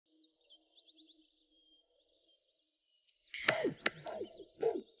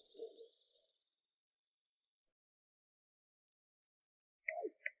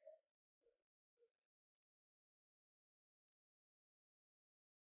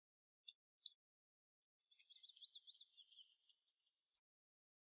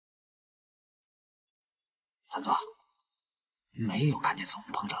三座，没有看见宋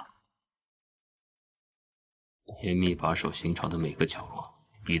鹏程。严密把守刑场的每个角落，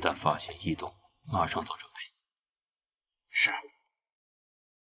一旦发现异动，马上做准备。是。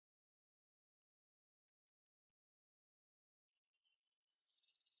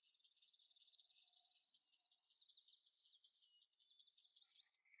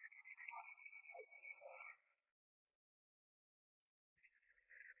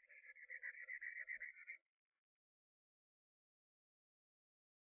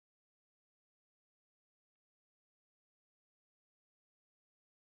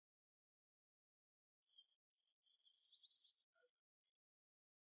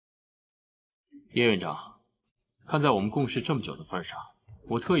叶院长，看在我们共事这么久的份上，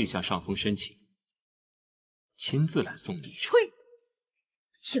我特意向上峰申请，亲自来送你。吹！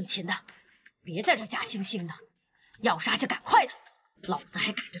姓秦的，别在这假惺惺的，要杀就赶快的，老子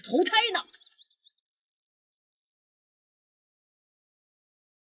还赶着投胎呢。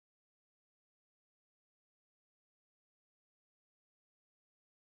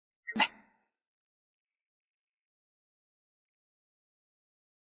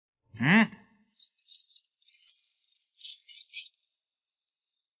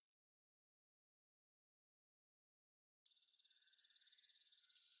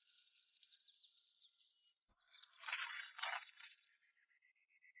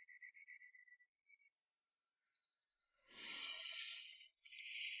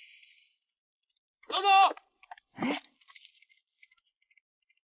等等！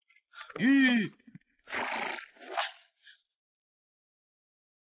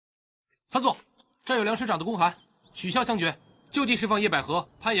三座，这有梁师长的公函，取消枪决，就地释放叶百合、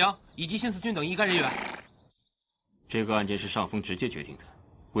潘阳以及新四军等一干人员。这个案件是上峰直接决定的，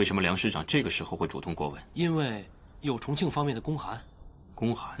为什么梁师长这个时候会主动过问？因为有重庆方面的公函。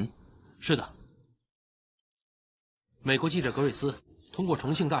公函？是的。美国记者格瑞斯通过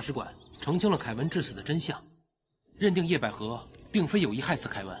重庆大使馆澄清了凯文致死的真相，认定叶百合并非有意害死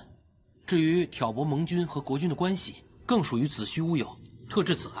凯文。至于挑拨盟军和国军的关系，更属于子虚乌有，特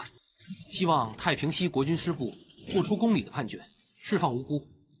制此案。希望太平西国军师部做出公理的判决，释放无辜。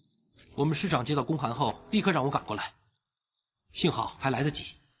我们师长接到公函后，立刻让我赶过来，幸好还来得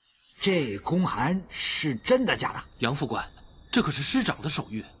及。这公函是真的假的？杨副官，这可是师长的手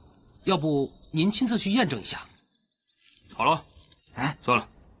谕，要不您亲自去验证一下？好了，算了，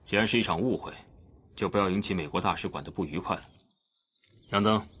既然是一场误会，就不要引起美国大使馆的不愉快了。杨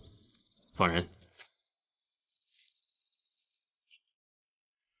登，放人。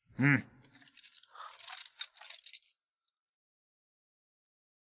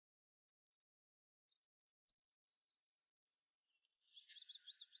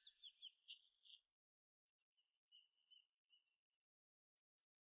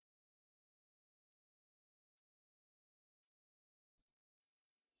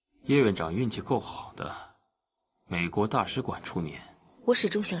叶院长运气够好的，美国大使馆出面。我始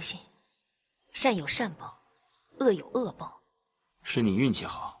终相信，善有善报，恶有恶报。是你运气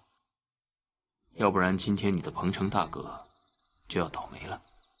好，要不然今天你的鹏程大哥就要倒霉了。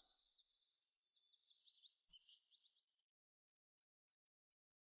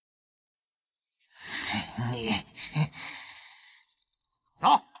你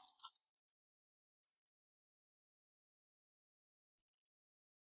走。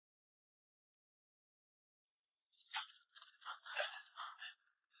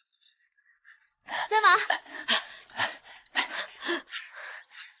三娃，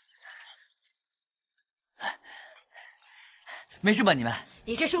没事吧你们？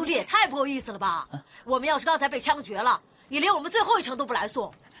你这兄弟也太不够意思了吧！我们要是刚才被枪决了，你连我们最后一程都不来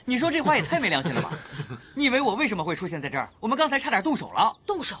送。你说这话也太没良心了吧！你以为我为什么会出现在这儿？我们刚才差点动手了。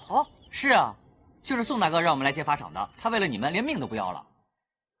动手？是啊，就是宋大哥让我们来接法场的，他为了你们连命都不要了。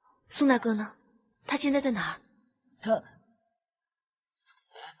宋大哥呢？他现在在哪儿？他。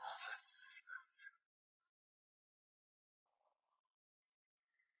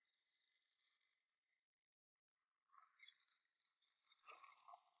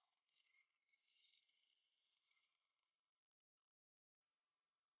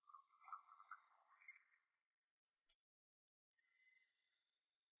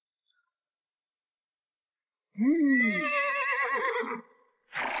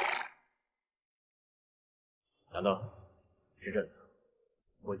杨登，这阵子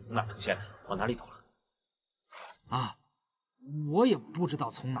我从哪儿出现的？往哪里走了？啊，我也不知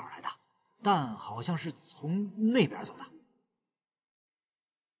道从哪儿来的，但好像是从那边走的。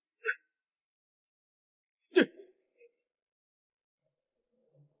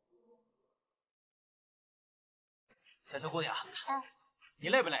小秋姑娘，你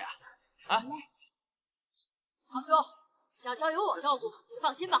累不累啊？啊？堂兄，小乔有我照顾，你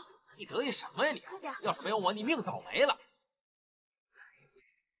放心吧。你得意什么呀你？要是没有我，你命早没了。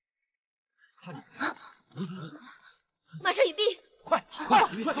马上隐蔽！快！快！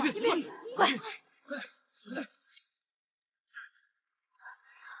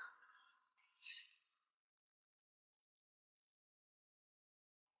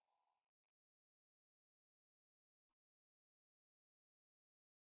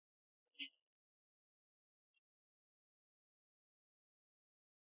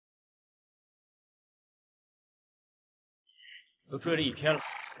都追了一天了，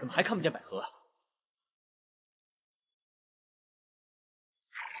怎么还看不见百合？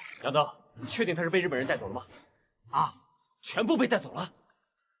杨登，你确定他是被日本人带走了吗？啊，全部被带走了。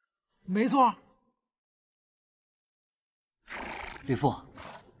没错。吕父，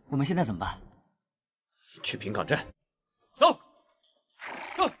我们现在怎么办？去平岗镇。走，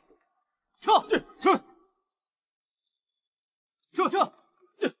撤！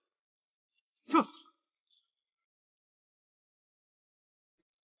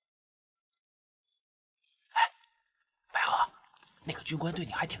百合，那个军官对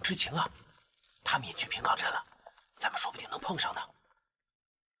你还挺知情啊，他们也去平岗镇了，咱们说不定能碰上呢。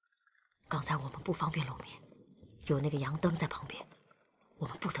刚才我们不方便露面，有那个杨登在旁边，我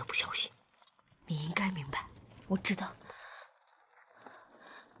们不得不小心。你应该明白。我知道，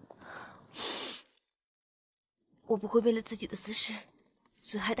我不会为了自己的私事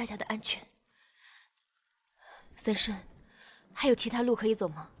损害大家的安全。三顺，还有其他路可以走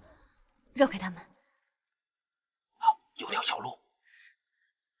吗？绕开他们。好，有条小路，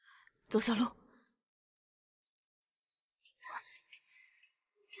走小路。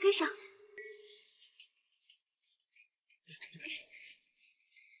跟上。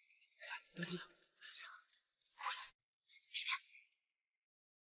得劲。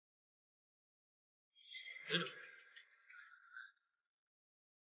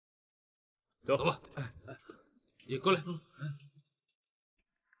走吧，你过来，走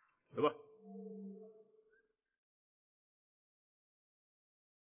吧。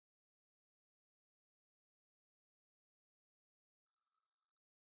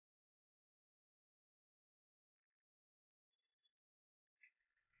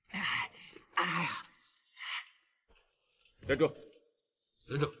哎呀，站住！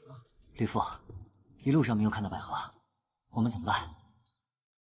站住！吕父，一路上没有看到百合，我们怎么办？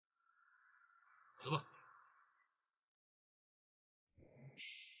走吧。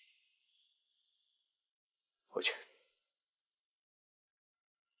回去。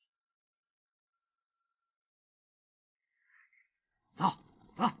走。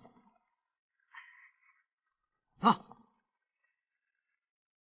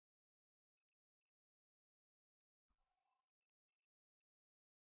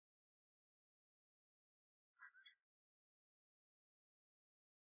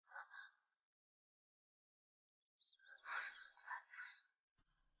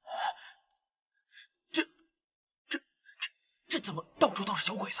这怎么到处都是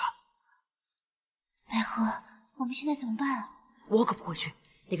小鬼子？百合，我们现在怎么办啊？我可不会去，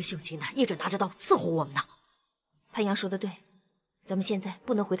那个姓秦的一直拿着刀伺候我们呢。潘阳说的对，咱们现在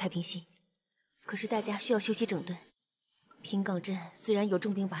不能回太平西，可是大家需要休息整顿。平岗镇虽然有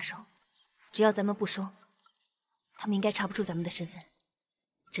重兵把守，只要咱们不说，他们应该查不出咱们的身份。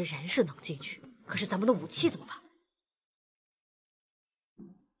这人是能进去，可是咱们的武器怎么办？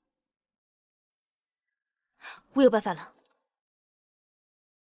我有办法了。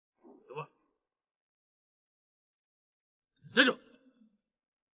走吧。站住！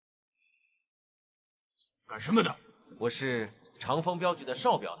干什么的？我是长风镖局的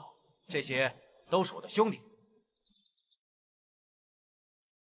邵镖头，这些都是我的兄弟。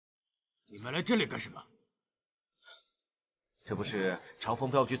你们来这里干什么？这不是长风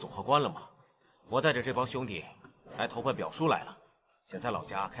镖局总荷官了吗？我带着这帮兄弟来投奔表叔来了，想在老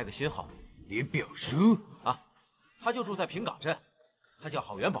家开个新号。你表叔啊？他就住在平岗镇，他叫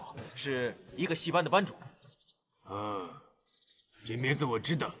郝元宝，是一个戏班的班主。啊，这名字我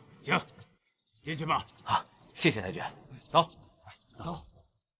知道。行，进去吧。好，谢谢太君。走。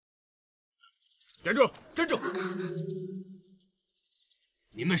站住！站住！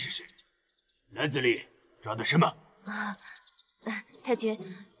你们是谁？篮子里装的什么？太君，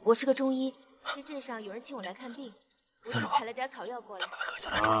我是个中医，这镇上有人请我来看病，我就采了点草药过来。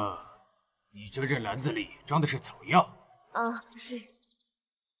啊，你这篮子里装的是草药？啊，是。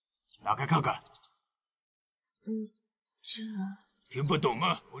打开看看。这听不懂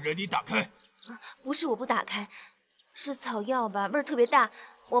吗？我让你打开。不是我不打开，是草药吧，味儿特别大，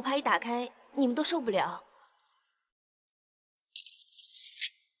我怕一打开你们都受不了。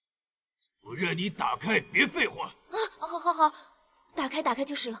不我让你打开，别废话。啊，好，打开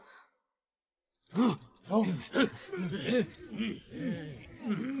就是了。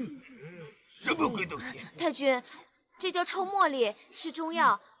什么鬼东西？太君，这叫臭茉莉，是中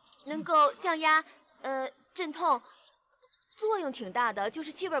药，能够降压，镇痛，作用挺大的，就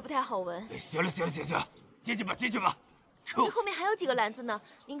是气味不太好闻。行了，进去吧。这后面还有几个篮子呢，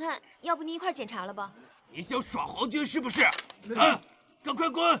您看，要不您一块检查了吧？你想耍皇军是不是？啊，赶快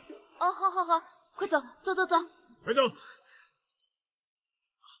滚！哦，好，快走，快走！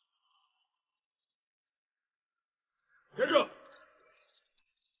站住！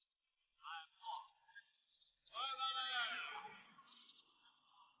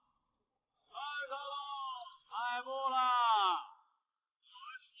开幕啦！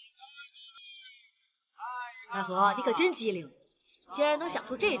百合，你可真机灵，竟然能想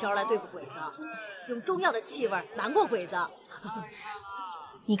出这招来对付鬼子，用中药的气味瞒过鬼子。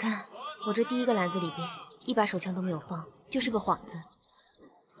你看，我这第一个篮子里边一把手枪都没有放，就是个幌子。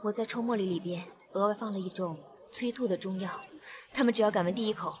我在臭茉莉里边额外放了一种催吐的中药，他们只要敢闻第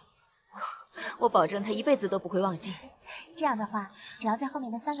一口，我保证他一辈子都不会忘记。这样的话，只要在后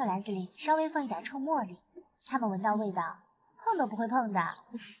面的3个篮子里稍微放一点臭茉莉，他们闻到味道，碰都不会碰的。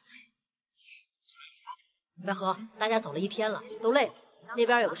百合，大家走了一天了，都累了。那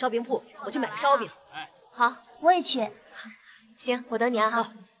边有个烧饼铺，我去买个烧饼。好，我也去。行，我等你啊。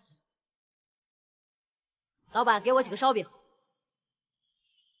好。老板，给我几个烧饼。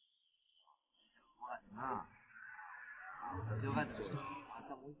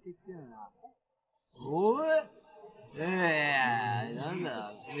おい、なん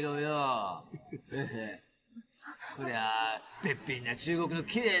だ、見ろよ。こりゃ、べっぴんな中国の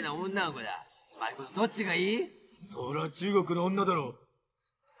綺麗な女の子だ。マイコとどっちがいい？そりゃ中国の女だろ。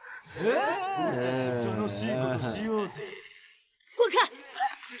楽しいことしようぜ。滚开！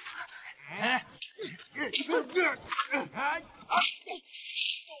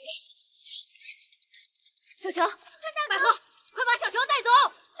小乔，百合，快把小乔带走！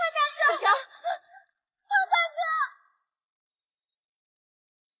小乔，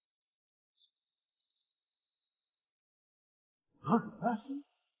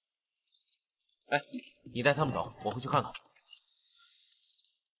哎，你带他们走，我回去看看。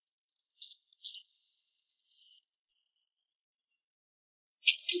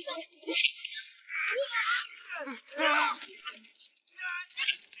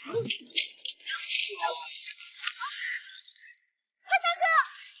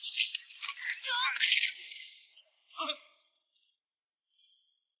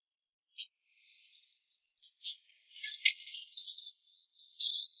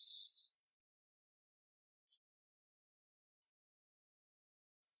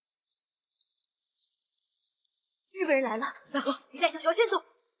日本人来了，百合，你带小乔先走。不，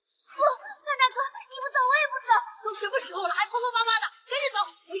潘大哥，你不走我也不走。都什么时候了，还婆婆妈妈的，赶紧走，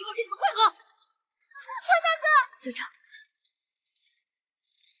我一会儿跟你们会合。潘大哥，小乔，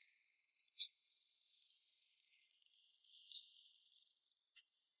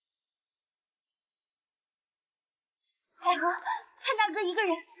百合，潘大哥一个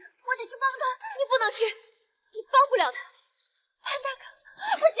人，我得去帮他。你不能去，你帮不了他。潘大哥，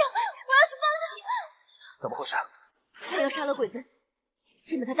不行，我要去帮他。怎么回事？他要杀了鬼子，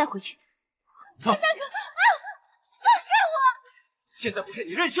先把他带回去。走。潘大哥，放开我！现在不是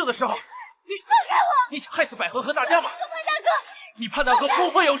你任性的时候。放开我！你想害死百合和大家吗？潘大哥，你潘大哥不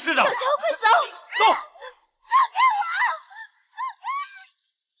会有事的。小乔，快走！走。放开我！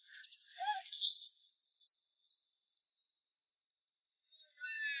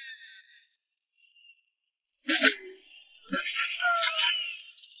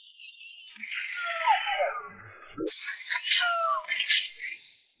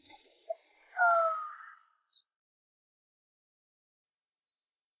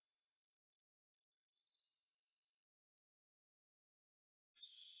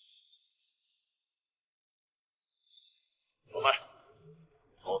お前、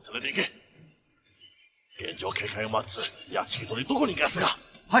もう連れて行け。現状警戒を待つやち取りどこに行かすか。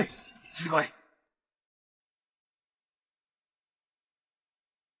はい、すごい。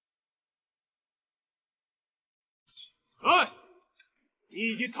哎，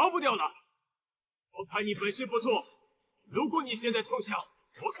你已经逃不掉了。我看你本事不错，如果你现在投降，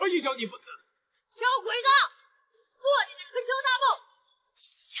我可以饶你不死。小鬼子，做你的春秋大梦，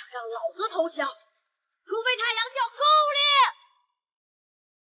想让老子投降，除非太阳掉沟里。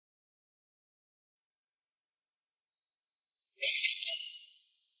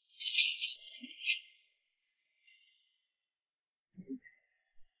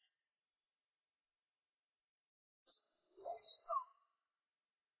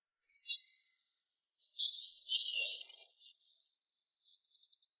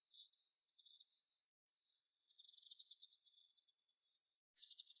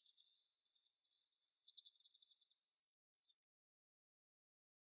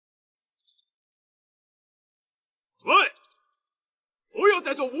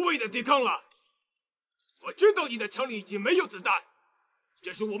再做无谓的抵抗了。我知道你的枪里已经没有子弹，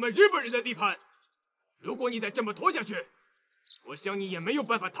这是我们日本人的地盘。如果你再这么拖下去，我想你也没有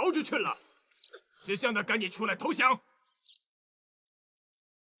办法逃出去了。识相的赶紧出来投降！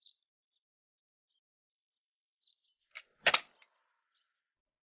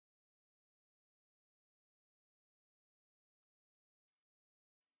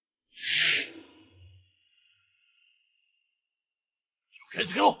开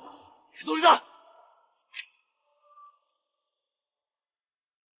始给我，是多里的。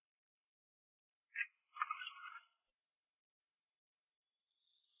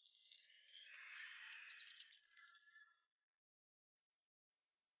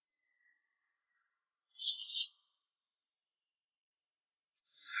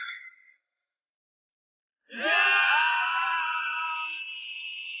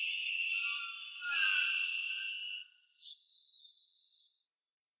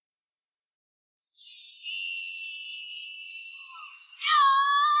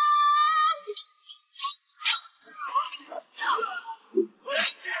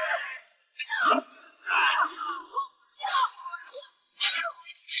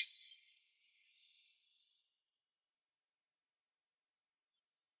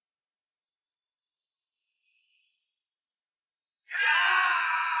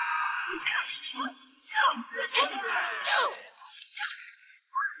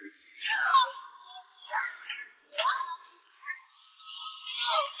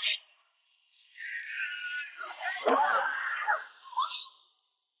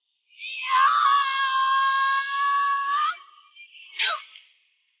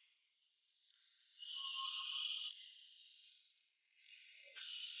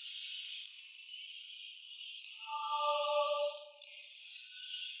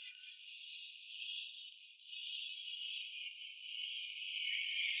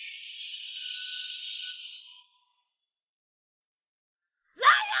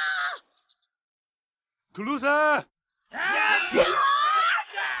克鲁森！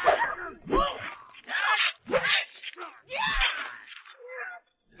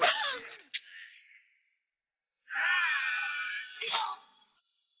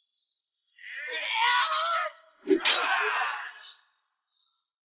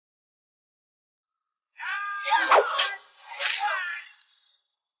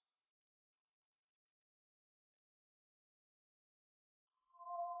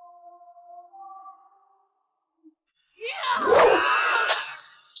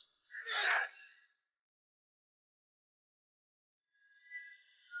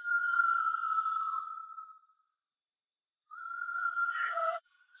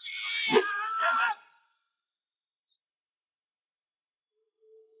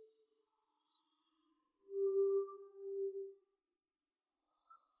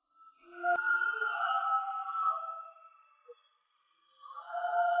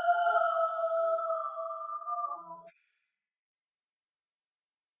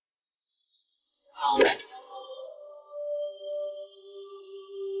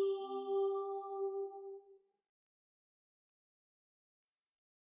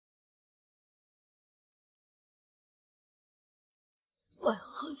百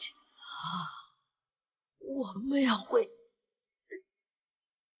合姐，我们要回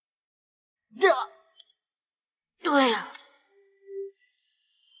的，对啊。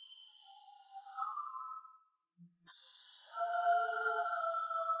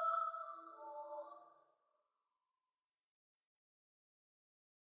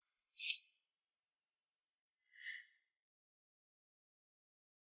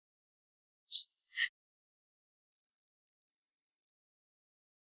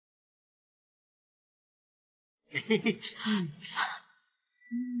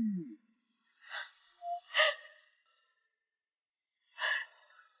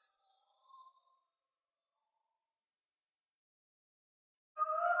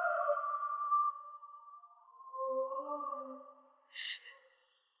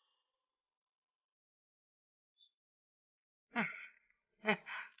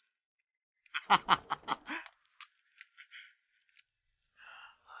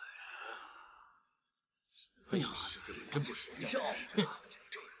哎呀，真不是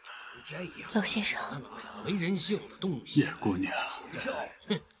老先生，没人性的东西。叶姑娘，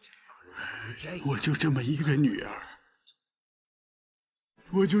我就这么一个女儿，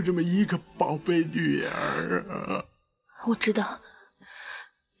我就这么一个宝贝女儿啊！我知道，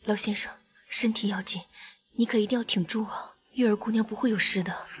老先生身体要紧，你可一定要挺住啊！月儿姑娘不会有事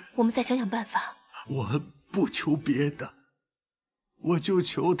的，我们再想想办法。我不求别的，我就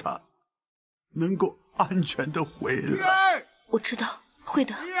求她能够安全的回来。我知道，会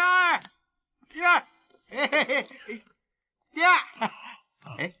的。玉儿，玉儿，嘿嘿嘿，爹，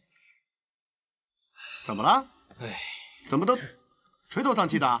哎，怎么了？哎，怎么都垂头丧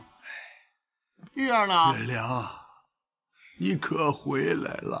气的？玉儿呢？月亮，你可回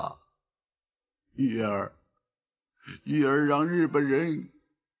来了。玉儿，玉儿让日本人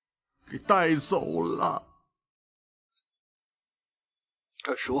给带走了。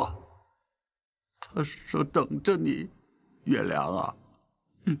他说等着你，月亮啊，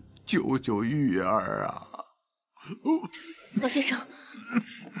救救玉儿啊！老先生，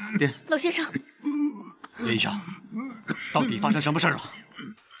爹，老先生，叶医生，到底发生什么事了？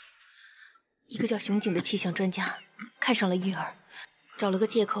一个叫熊景的气象专家看上了玉儿，找了个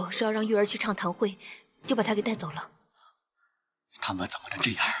借口说要让玉儿去唱堂会，就把她给带走了。他们怎么能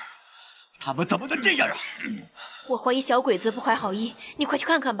这样？他们怎么能这样啊！我怀疑小鬼子不怀好意，你快去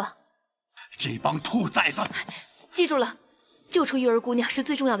看看吧。这帮兔崽子！记住了，救出玉儿姑娘是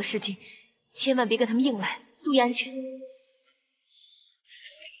最重要的事情，千万别跟他们硬来，注意安全。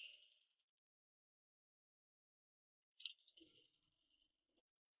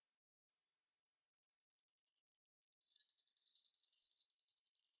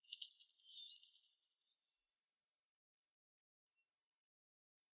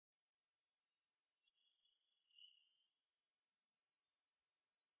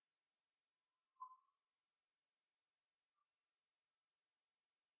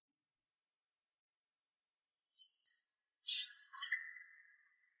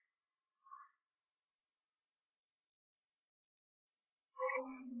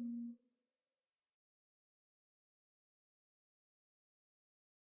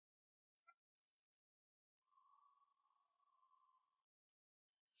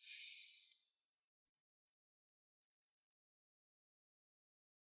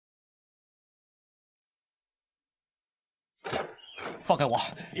放开我！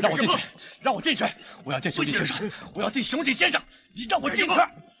让我进去！让我进去！我要见熊景先生！我要见熊景先生！你让我进去！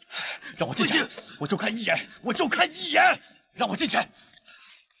让我进去！我就看一眼！我就看一眼！让我进去！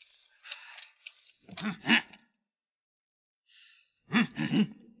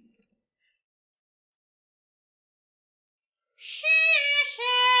是什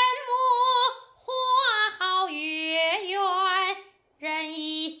么花好月圆？人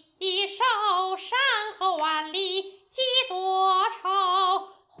已受伤后万里几多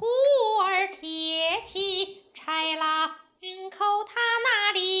愁。忽而铁骑豺狼口，他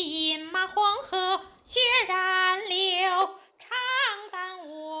那里饮马黄河血染流。长担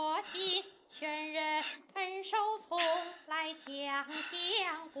我心，劝人手从来强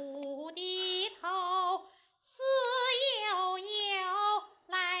项不低头。思悠悠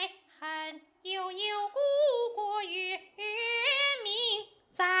来恨悠悠，故国月明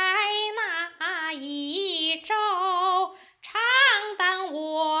在那一周。长担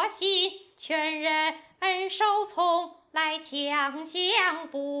我心，劝人手从来强项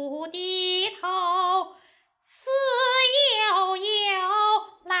不低头。思悠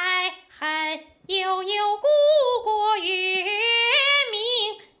悠来恨悠悠，故国月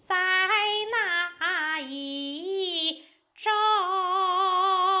明在那一周。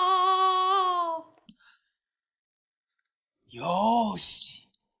よし。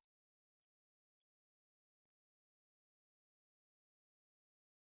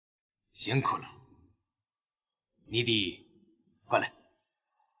辛苦了，妮迪，过来，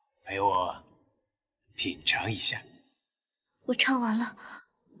陪我品尝一下。我唱完了，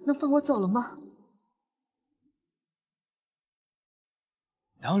能放我走了吗？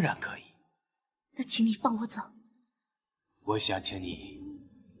当然可以。那请你放我走。我想请你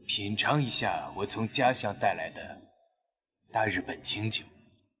品尝一下我从家乡带来的大日本清酒。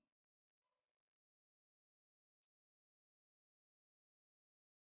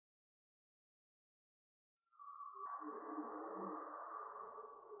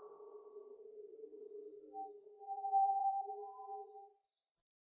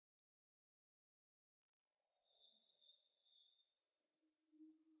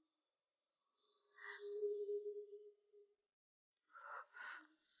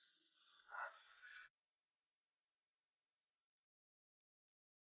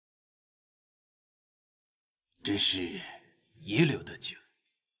这是一流的酒，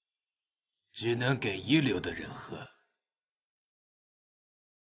只能给一流的人喝。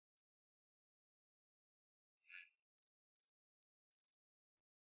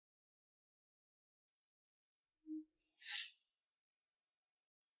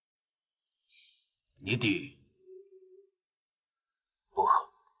你得不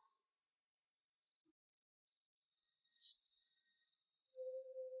喝。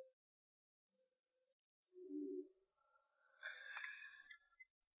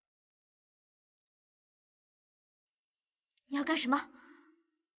你要干什么？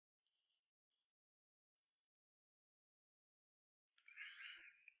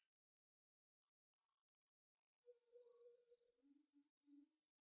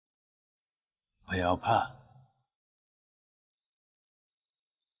不要怕。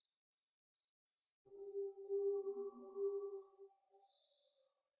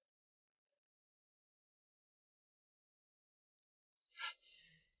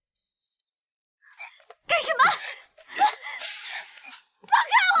干什么？放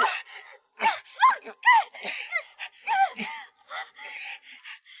开我！放开！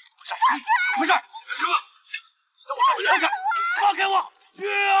没事，干什么？让我上去看看！放开我！月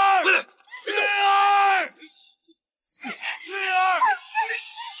儿，回来！月儿，月儿，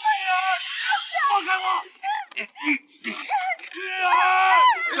放开我！月儿，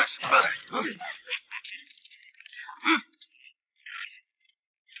干什么？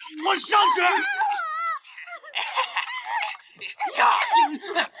我上去！呀！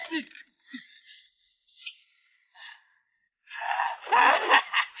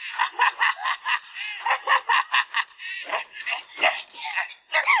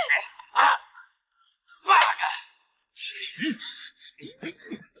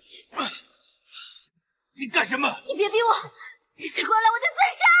你干什么？你别逼我！你再过来我就自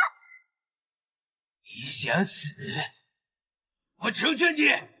杀！你想死？我成全你！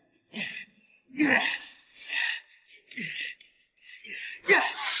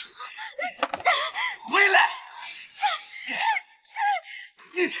回来！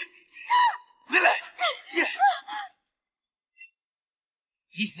回来！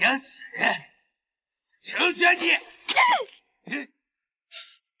你想死？成全你！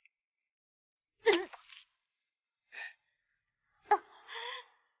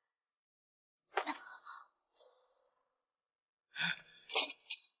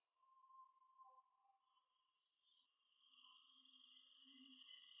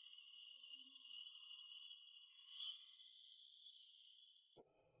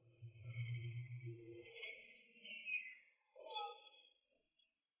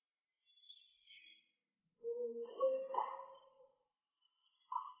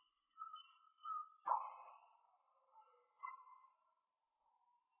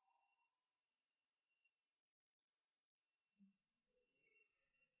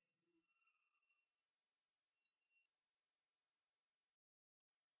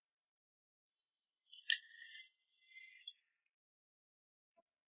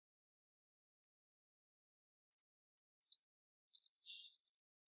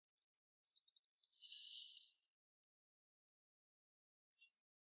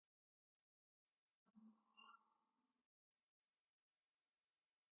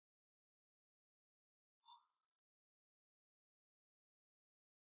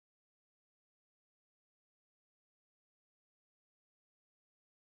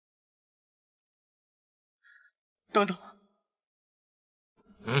等等，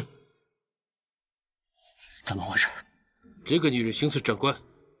嗯，怎么回事？这个女人行刺长官，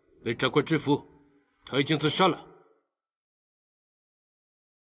被长官制服，她已经自杀了。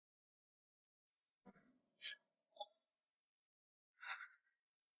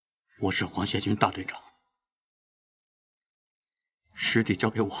我是皇协军大队长，尸体交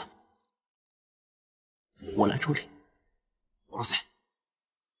给我，我来处理。哇塞！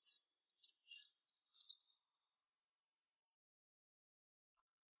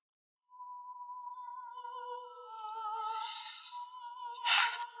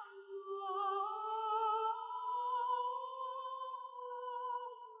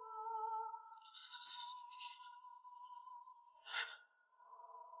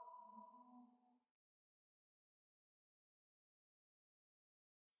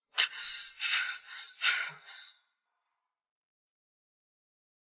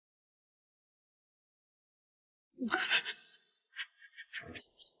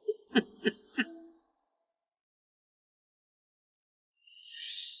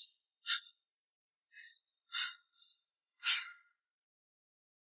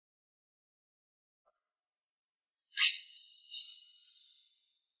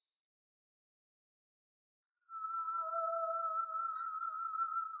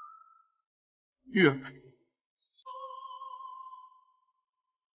玉儿，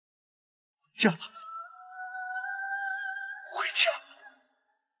家，回家。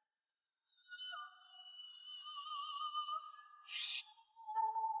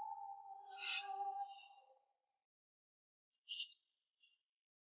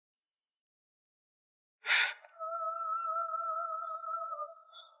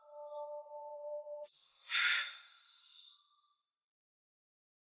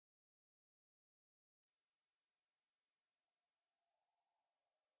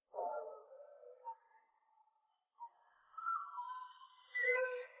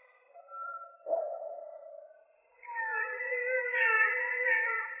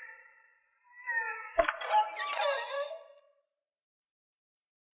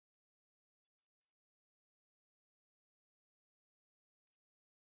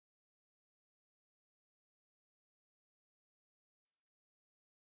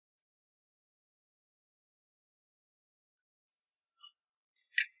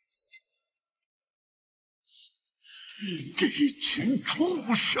这一群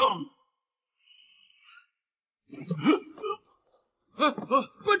畜生！班主，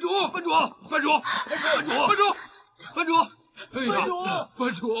班主，班主，班主，班主，班主，哎呀，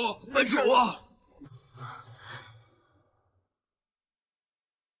班主，班主！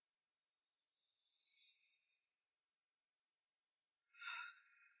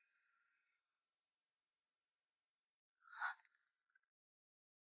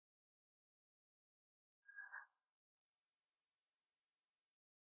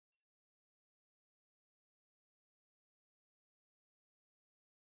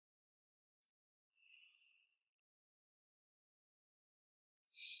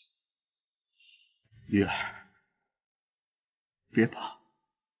玉儿，别怕，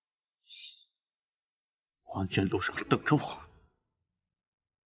黄泉路上等着我。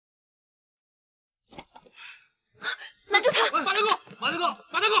拦住他！马大哥，马大哥，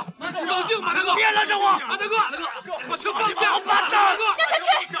马大哥，马大哥，冷静，马大哥，别拦着我！马大哥，马大哥，把枪放下！马大哥，让他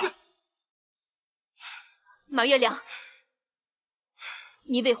去！马月亮，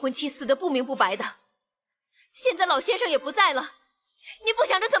你未婚妻死得不明不白的，现在老先生也不在了。你不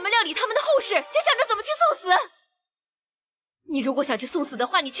想着怎么料理他们的后事，就想着怎么去送死。你如果想去送死的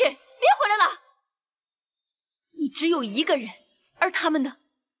话，你去，别回来了。你只有一个人，而他们呢？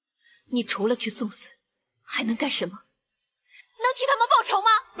你除了去送死，还能干什么？能替他们报仇吗？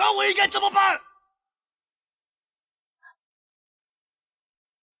那我应该怎么办？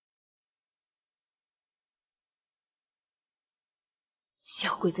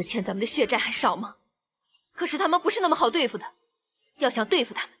小鬼子欠咱们的血债还少吗？可是他们不是那么好对付的。要想对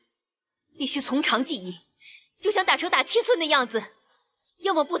付他们，必须从长计议，就像打蛇打七寸的样子，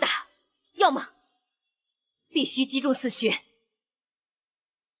要么不打，要么必须击中死穴。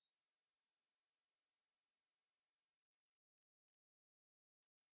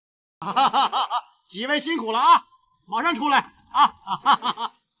几位辛苦了啊！马上出来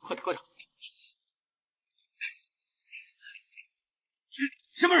啊！快点，快点！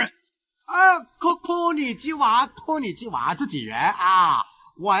什么人？库里基娃自己人啊！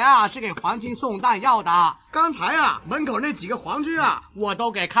我呀是给皇军送弹药的。刚才啊门口那几个皇军啊，我都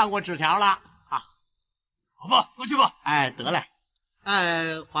给看过纸条了啊。好吧，过去吧。哎，得嘞。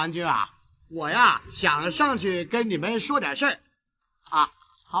皇军啊，我呀想上去跟你们说点事儿啊，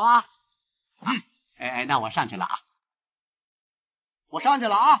好吧？那我上去了啊。我上去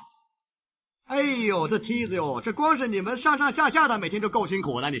了啊。哎呦，这梯子哟，这光是你们上上下下的，每天就够辛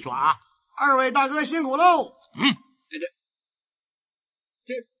苦的，你说啊？二位大哥辛苦喽！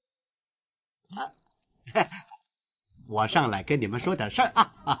我上来跟你们说点事儿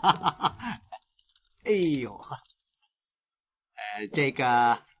啊！哎呦，这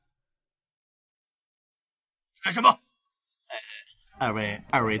个干什么？二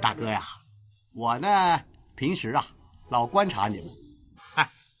位大哥呀，我呢平时啊老观察你们，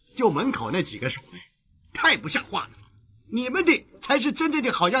就门口那几个守卫，太不像话了。你们的才是真正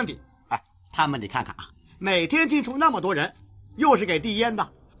的好样的。他们你看看啊，每天进出那么多人，又是给递烟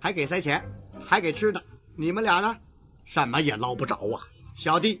的，还给塞钱，还给吃的，你们俩呢，什么也捞不着啊！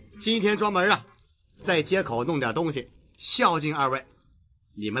小弟今天专门啊，在街口弄点东西孝敬二位，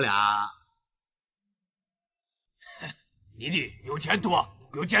你们俩，你的有前途啊，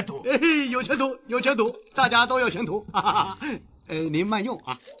有前途！有前途，有前途，大家都有前途。哈哈哈。您慢用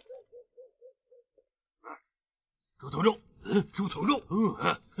啊。猪头肉，猪头肉，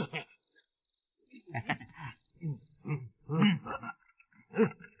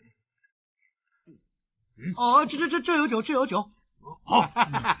哦，这有酒，这有酒。好，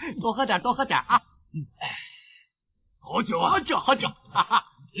多喝点，多喝点啊。好酒啊，好酒，好酒。哈哈，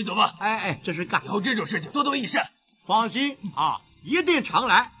你走吧。这是干以后这种事情多多益善。放心啊，一定常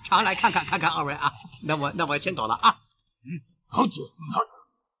来看看二位啊。那我先走了啊。好酒，好酒。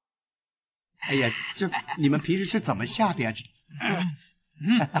哎呀，这你们平时是怎么下的呀？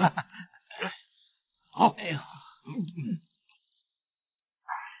好，哎呦，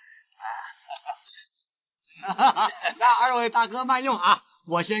那二位大哥慢用啊，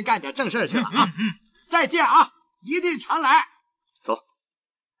我先干点正事去了啊。再见啊，一定常来。走，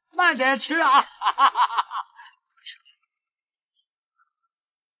慢点吃啊。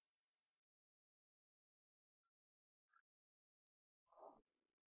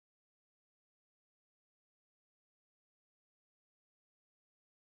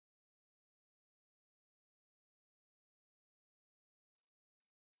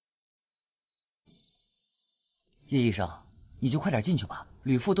叶医生，你就快点进去吧，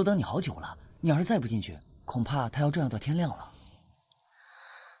吕父都等你好久了。你要是再不进去，恐怕他要这样到天亮了。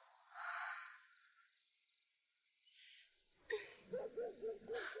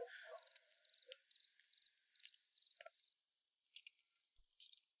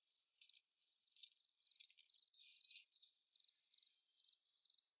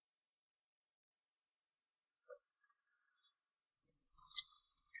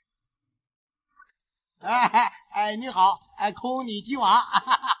你好，空你吉瓦。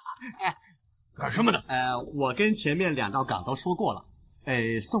干什么的？我跟前面2道岗都说过了，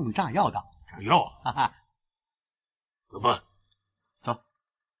送炸药的。炸药啊？怎么办？走，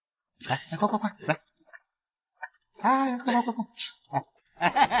来，快，来，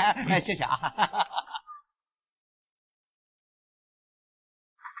快，谢谢啊。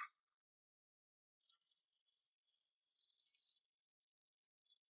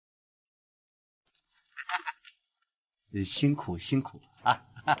辛苦啊！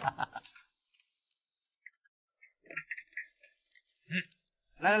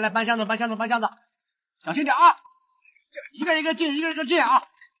来，搬箱子，小心点啊！一个一个进，一个一个进啊！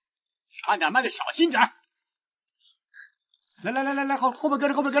慢点，小心点。来，后边跟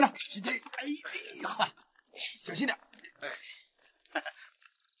着。好，小心点。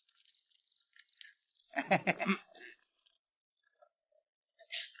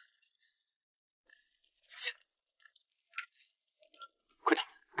快点，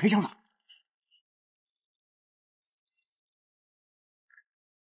开箱子。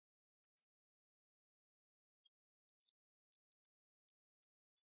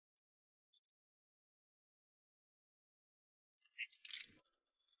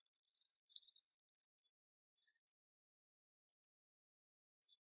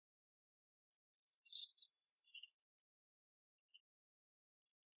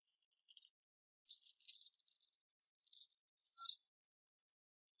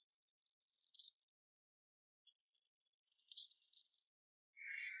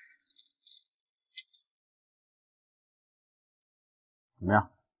怎么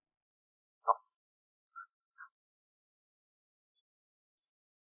样？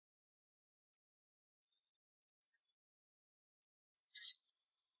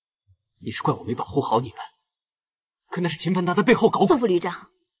你是怪我没保护好你们，可那是秦凡达在背后搞鬼。宋副旅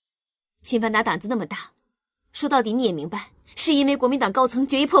长，秦凡达胆子那么大，说到底你也明白，是因为国民党高层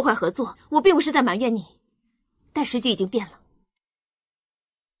决意破坏合作。我并不是在埋怨你，但时局已经变了。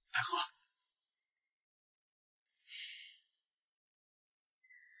太和，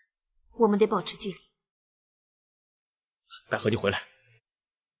我们得保持距离。奈何你回来！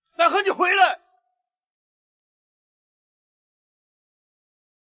奈何你回来！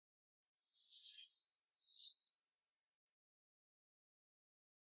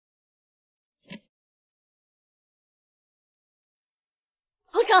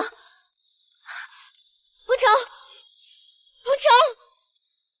彭城，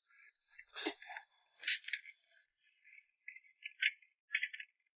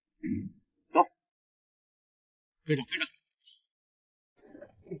走，跟上，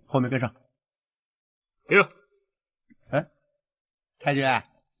后面跟上。太君，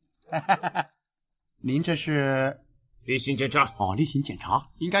您这是例行检查？哦，例行检查，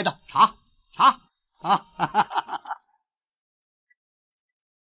应该的，查啊！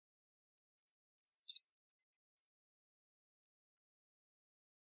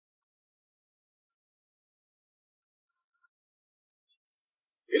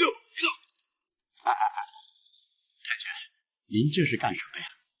别动！太君，您这是干什么呀？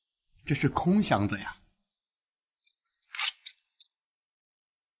这是空箱子呀！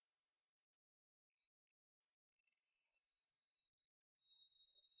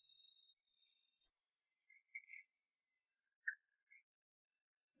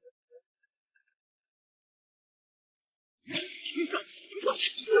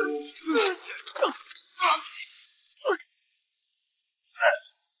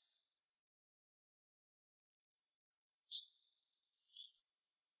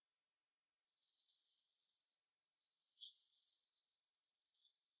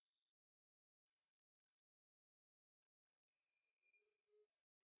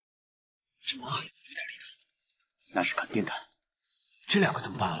什么？有点力道。那是肯定的。这2个怎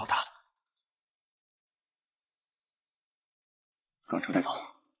么办啊，老大？装车带走，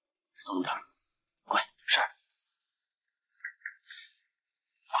速度点，快！是。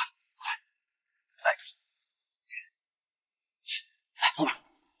快！来，后面，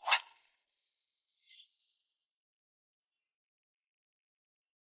快！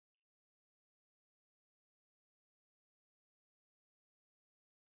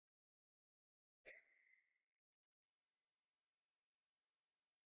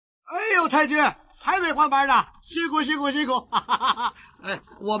哎呦，太君，还没换班呢，辛苦！哈哈哈哈！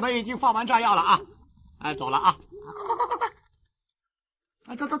我们已经放完炸药了啊！走了啊！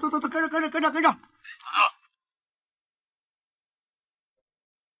快！走！跟上！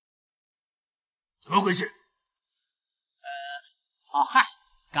怎么回事？嗨，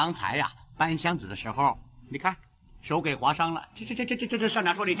刚才呀，搬箱子的时候，你看手给划伤了，这上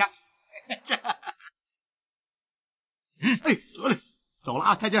哪说理去？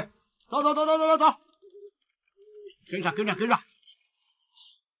啊，太君，走，跟上，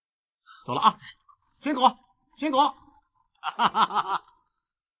走了啊，辛苦，哈哈哈。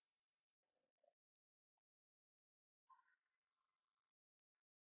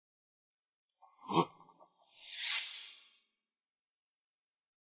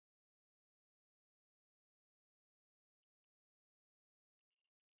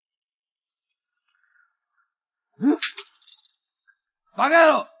バカ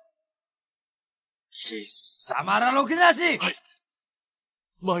野郎！貴様らろくなし！はい。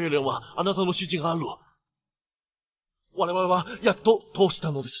マーヤレンはあなたの主人アンロ。我々はやっと通し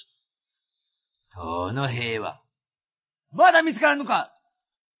たのです。この兵は、まだ見つからんのか？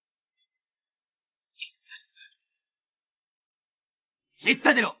言っ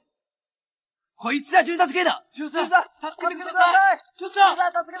たでろ！こいつら銃殺系だ！助手さん、助けてください！助手さん、助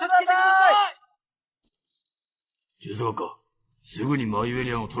けてください！銃殺か。すぐにマユエ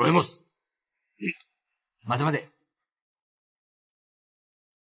リアンを捕らえます。待て。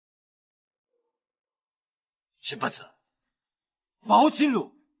出発だ。場を進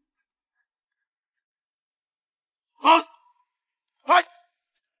路。ファースはい。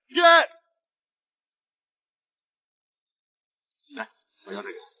行け！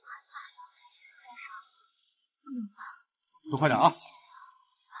都快点啊！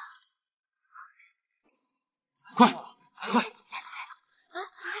快！来了，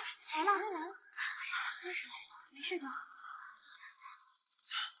没事就好。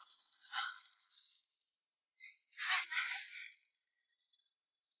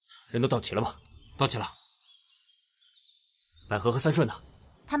人都到齐了吗？到齐了。百合和三顺呢？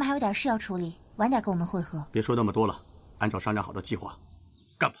他们还有点事要处理，晚点跟我们会合。别说那么多了，按照商量好的计划，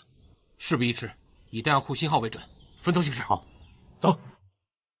干吧。事不宜迟，以弹药库信号为准，分头行事。好，走。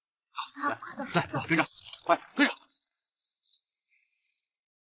来，跟上，快跟上。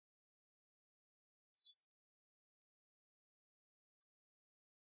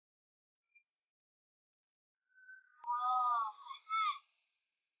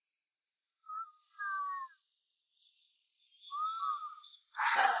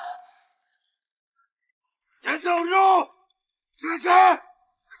人走入，死神，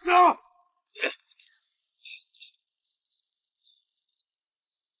上！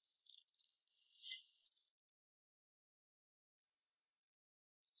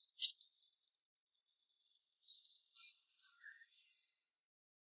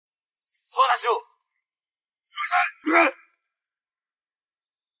そうだしろ！主任！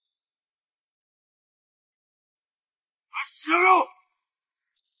死肉！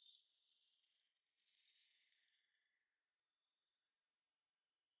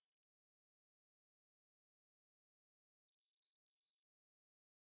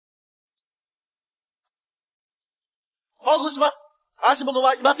報告します。足物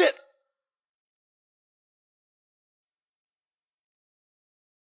はいません。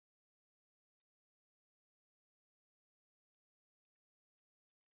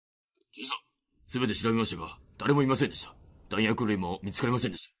警察、すべて調べましたが、誰もいませんでした。弾薬類も見つかりませ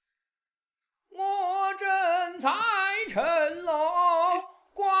んでした。我正在城楼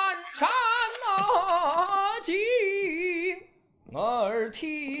观山景，耳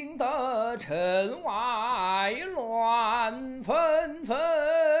听得城外乱纷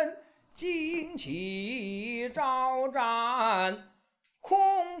纷，旌旗招展，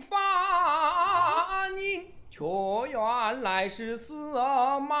空乏您，却原来是司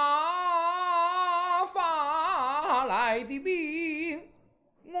马发来的兵。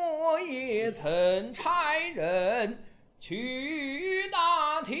我也曾差人去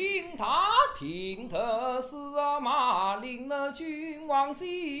打听他，听得司马领了君王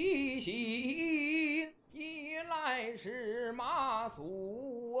西行，一来是马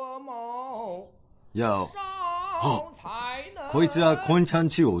苏谋。やあ、こいつらコンチャン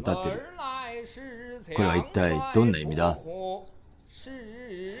チュを歌ってる。これは一体どんな意味だ？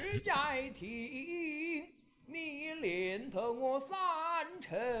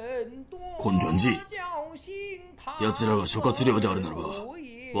コンチャンチ、奴らが諸葛亮であるならば、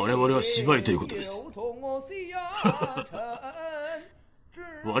我々は芝居ということです。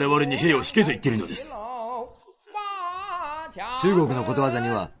我々に兵を引けと言っているのです。中国のことわざに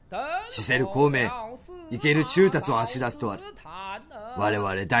は、死せる孔明、生ける中達を足し出すとある。我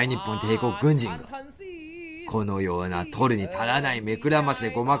々大日本帝国軍人が、このような取るに足らない目くらましで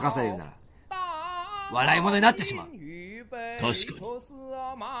ごまかされるなら、笑い物になってしまう。確か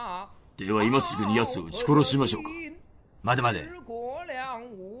に。では今すぐに奴を撃ち殺しましょうか。待て待て。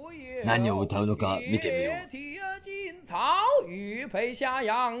何を歌うのか見てみよう。草，玉佩下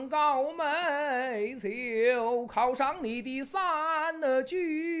羊羔美酒，犒赏你的3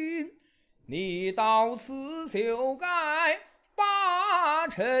军。你到此修改8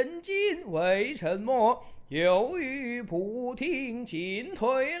成经，为什么又与不听进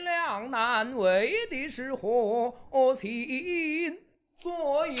退两难？为的是何情？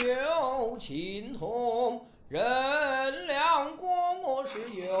左右情同，人两国是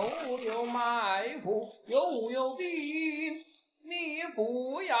又有埋伏又有兵，你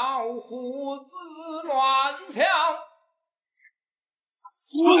不要胡思乱想。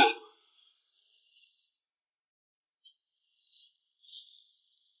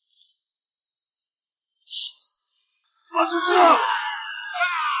发出去了！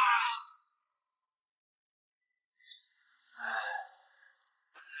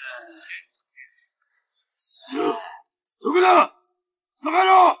どこだ？捕まえ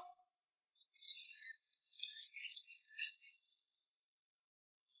ろ！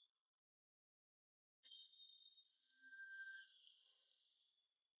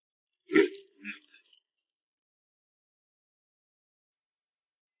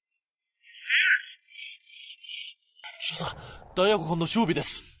主さん、大役本の守備で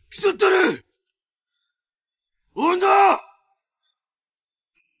す。腐ってる！女！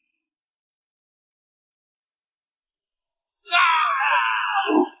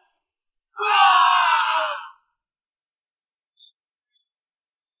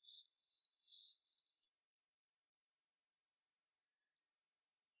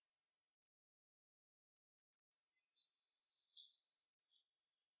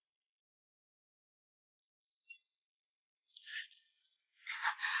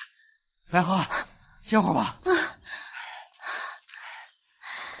百合，歇会儿吧。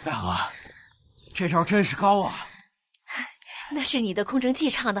百合，这招真是高啊！那是你的空城计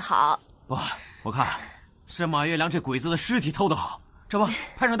唱得好。不，我看是马月良这鬼子的尸体偷得好，这不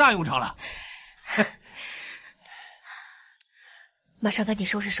派上大用场了。马上赶紧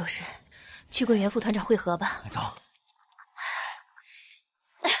收拾收拾，去跟袁副团长会合吧。走。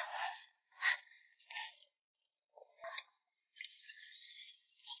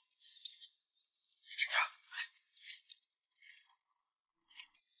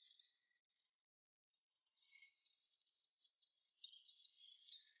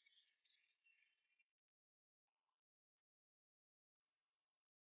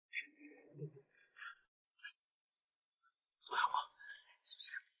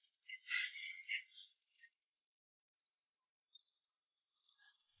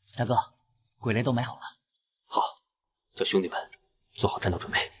大哥，鬼雷都买好了。好，叫兄弟们做好战斗准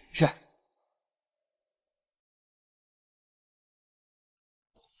备。是。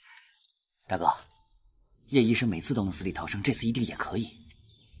大哥，叶医生每次都能死里逃生，这次一定也可以，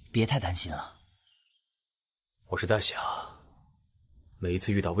别太担心了。我是在想，每一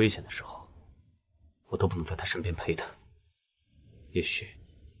次遇到危险的时候，我都不能在他身边陪他。也许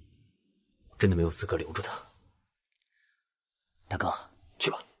我真的没有资格留住他。大哥，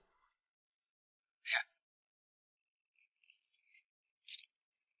去吧。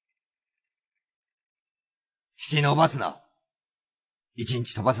引き延ばすな。1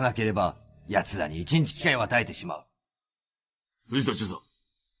日飛ばさなければ、奴らに1日機会を与えてしまう。藤田中佐、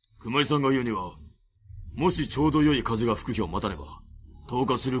熊井さんが言うには、もしちょうど良い風が吹く日を待たねば、投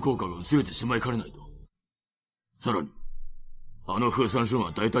下する効果が薄れてしまいかねないと。さらに、あの風山省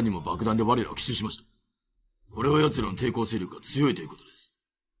は大胆にも爆弾で我らを奇襲しました。これは奴らの抵抗勢力が強いということです。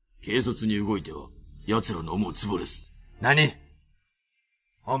軽率に動いては、奴らの思うツボです。何？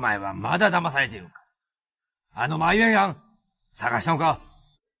お前はまだ騙されているのか？あのマイエルヤン、探したのか？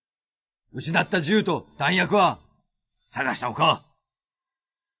失った銃と弾薬は、探したのか？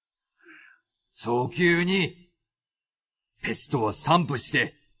早急に、ペストを散布し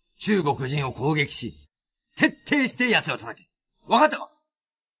て、中国人を攻撃し、徹底して奴を叩け。わかったか？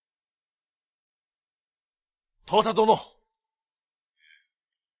トータ殿。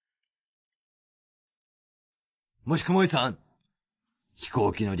もし雲井さん、飛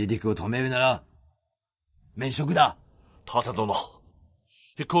行機の離陸を止めるなら、免職だ。トータ殿。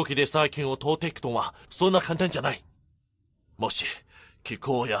飛行機で細菌を通っていくとは、そんな簡単じゃない。もし、気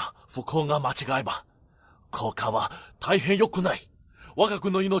候や不幸が間違えば、効果は大変良くない。我が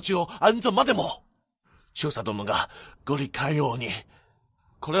軍の命を安全までも。中佐殿がご理解ように、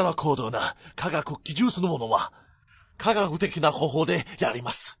これら高度な科学技術のものは、科学的な方法でやり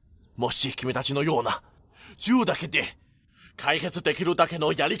ます。もし君たちのような、銃だけで、解決できるだけ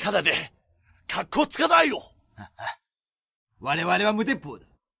のやり方で、かっこつかないよ。我々は無鉄砲だ。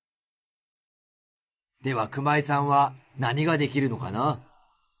では熊井さんは何ができるのかな？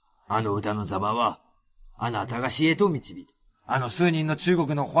あの歌のザマは、あなたが死へと導いた。あの数人の中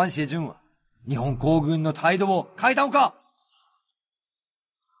国のホァン・シェジュンは、日本皇軍の態度を変えたのか？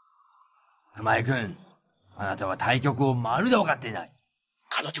熊井君、あなたは対局をまるで分かっていない。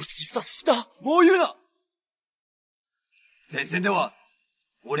彼女自殺した。もう言うな！前線では、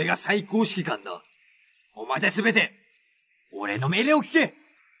俺が最高指揮官だ。お前たちすべて、俺の命令を聞け！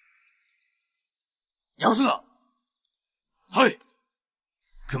ヤスだ！はい。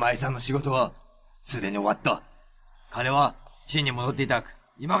熊井さんの仕事は、すでに終わった。彼は、真に戻っていただく。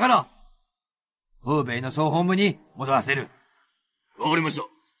今から、欧米の総本部に戻らせる。わかりました。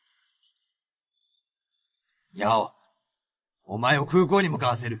ヤオ、お前を空港に向か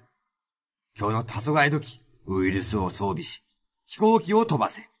わせる。今日の黄昏時、ウイルスを装備し、飛行機を飛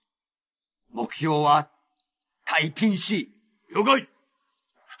ばせ。目標は、太平市。了解。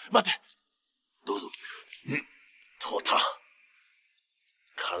待って。どうぞ。トータ。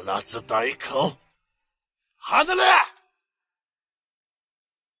必ず代価を。離れ！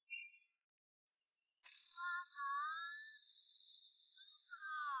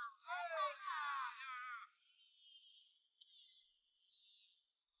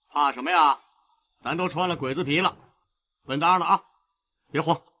怕什么呀？咱都穿了鬼子皮了，稳当的啊，别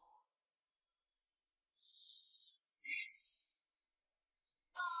慌。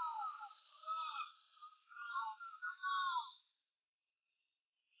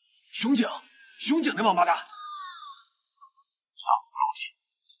熊警，熊警那王八蛋！下楼梯。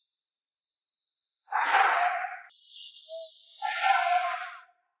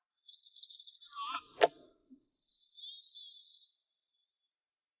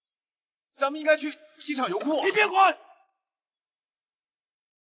咱们应该去机场油库。你别管！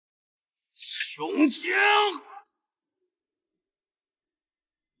熊警！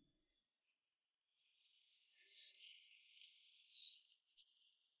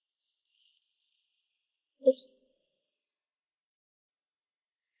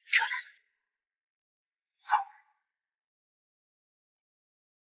车来了，走。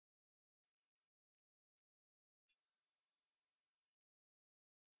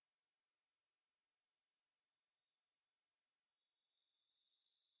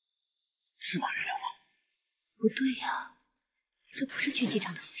是马月亮吗？不对呀，这不是去机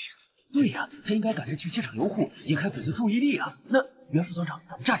场的方向。对呀，他应该赶着去机场油库，引开鬼子注意力啊。那袁副总长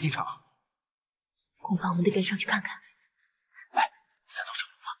怎么炸机场？恐怕我们得跟上去看看。来，咱走上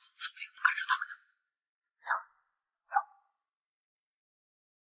路吧，说不定能赶上他们呢。走，走。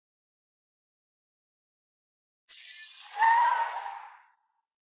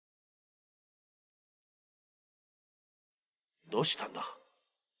どうしたんだ？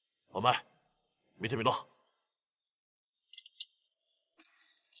お前、見てみろ。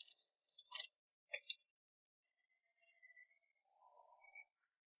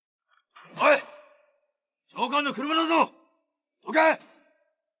おい！長官の車だぞ！どけ！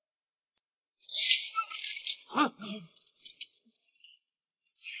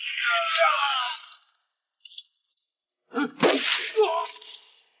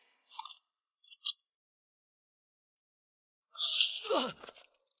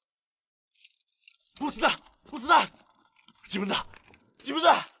不是的，不是的，自分的，自分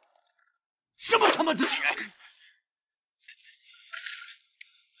的，什么他妈的铁！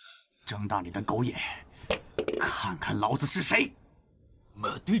睁大你的狗眼，看看老子是谁！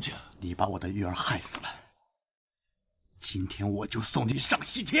马队长，你把我的玉儿害死了，今天我就送你上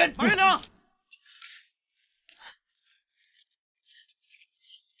西天！马院长，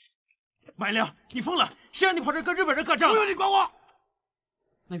马元良，你疯了！谁让你跑这跟日本人干仗？不用你管我！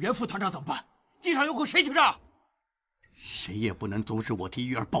那袁副团长怎么办？机场油库谁去炸？谁也不能阻止我替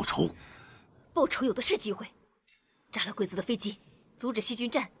玉儿报仇。报仇有的是机会，炸了鬼子的飞机，阻止细菌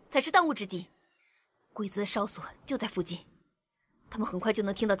战才是当务之急。鬼子的哨所就在附近，他们很快就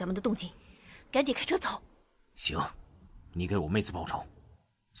能听到咱们的动静，赶紧开车走。行，你给我妹子报仇，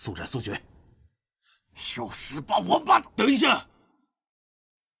速战速决。小死吧王八蛋！等一下，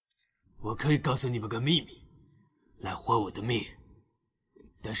我可以告诉你们个秘密，来换我的命，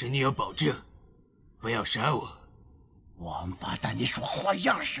但是你要保证不要杀我。王八蛋，你耍花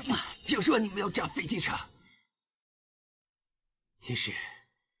样是吧？就说你们要炸飞机场。其实，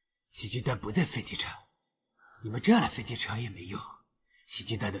细菌弹不在飞机场，你们炸了飞机场也没用。细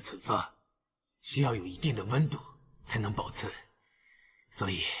菌弹的存放需要有一定的温度才能保存，所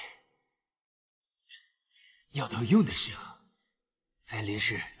以要到用的时候，才临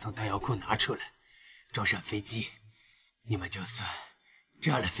时从弹药库拿出来，装上飞机。你们就算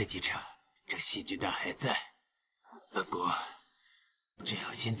炸了飞机场，这细菌弹还在。不过，只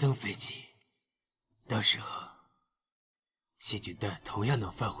要新增飞机，到时候细菌弹同样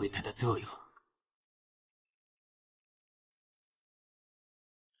能发挥它的作用。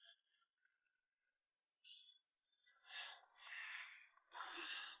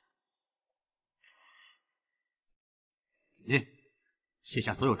卸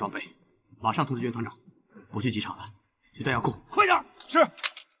下所有装备，马上通知袁团长，不去机场了，去弹药库。快点！是。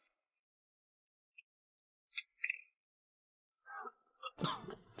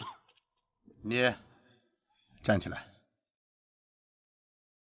你站起来。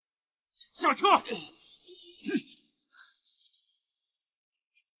下车！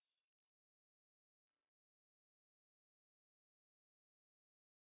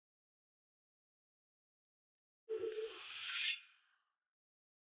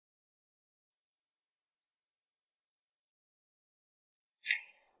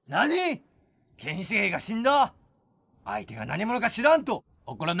何？剣士兵が死んだ？相手が何者か知らんと。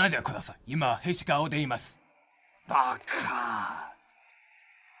怒らないでください。今、兵士が追っています。バカ。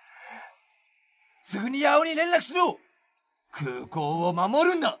すぐに八尾に連絡しろ。空港を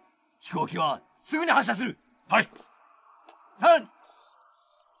守るんだ。飛行機はすぐに発射する。はい。さらに、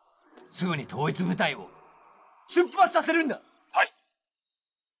すぐに統一部隊を出発させるんだ。はい。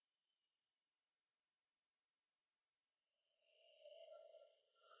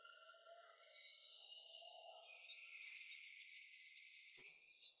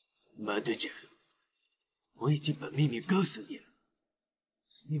马队长，我已经把秘密告诉你了，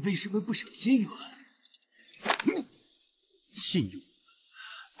你为什么不守信用啊？信用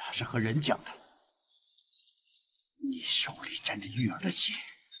那是和人讲的。你手里沾着玉儿的血，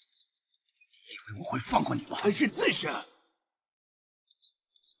你以为我会放过你吗？他是自杀。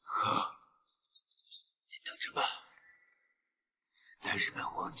好，你等着吧。但日本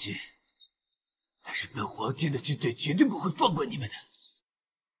皇军的军队绝对不会放过你们的。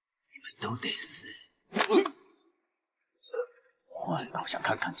都得死！我倒想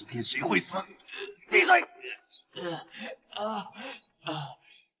看看今天谁会死！闭嘴！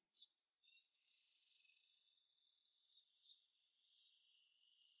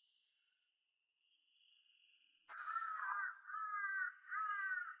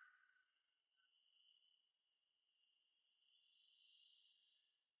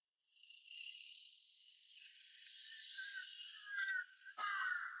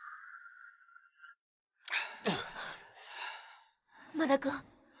马大哥，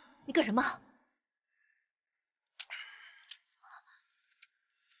你干什么？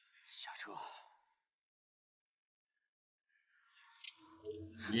下车。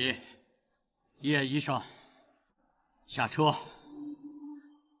叶医生，下车。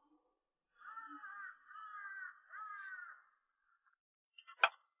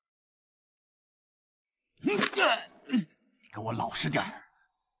你给我老实点儿。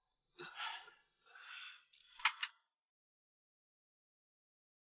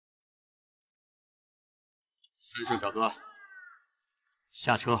三顺表哥，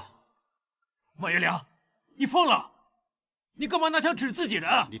下车。马元良，你疯了！你干嘛拿枪指自己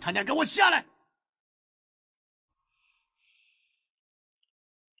人？你他娘给我下来！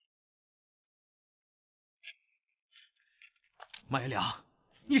马元良，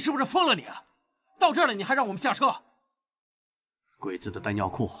你是不是疯了你？到这儿了你还让我们下车？鬼子的弹药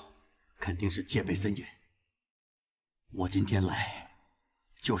库肯定是戒备森严。我今天来，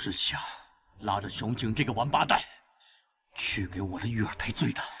就是想拉着熊景这个王八蛋，去给我的玉儿赔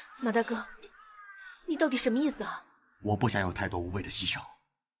罪的。马大哥，你到底什么意思啊？我不想有太多无谓的牺牲，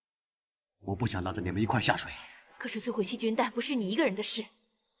我不想拉着你们一块下水。可是摧毁西军带不是你一个人的事，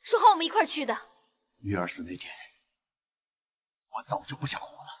说好我们一块去的。玉儿死那天，我早就不想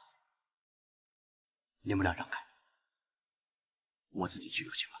活了。你们俩让开，我自己去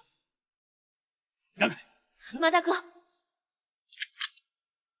就行了。让开！马大哥，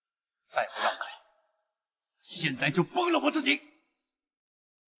再不让开，现在就崩了我自己！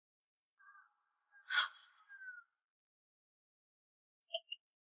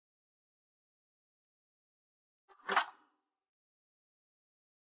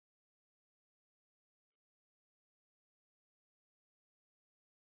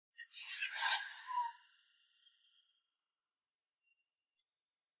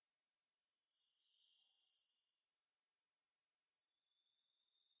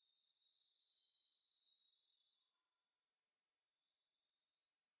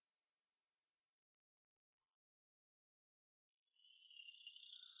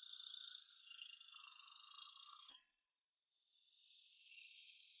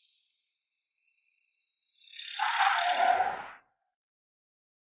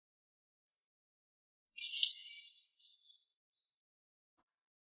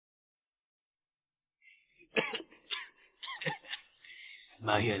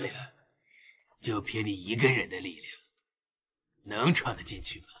马月亮，就凭你一个人的力量，能闯得进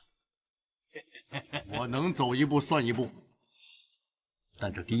去吗？我能走一步算一步，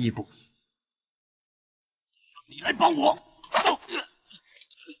但这第一步，你来帮我。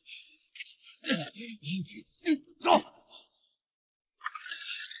走。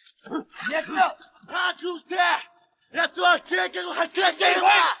别动，拿出去！让做这个还可谁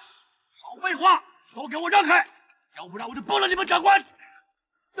话？少废话，都给我让开，要不然我就崩了你们长官！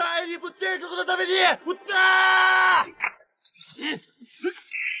大日本帝国のために、撃った！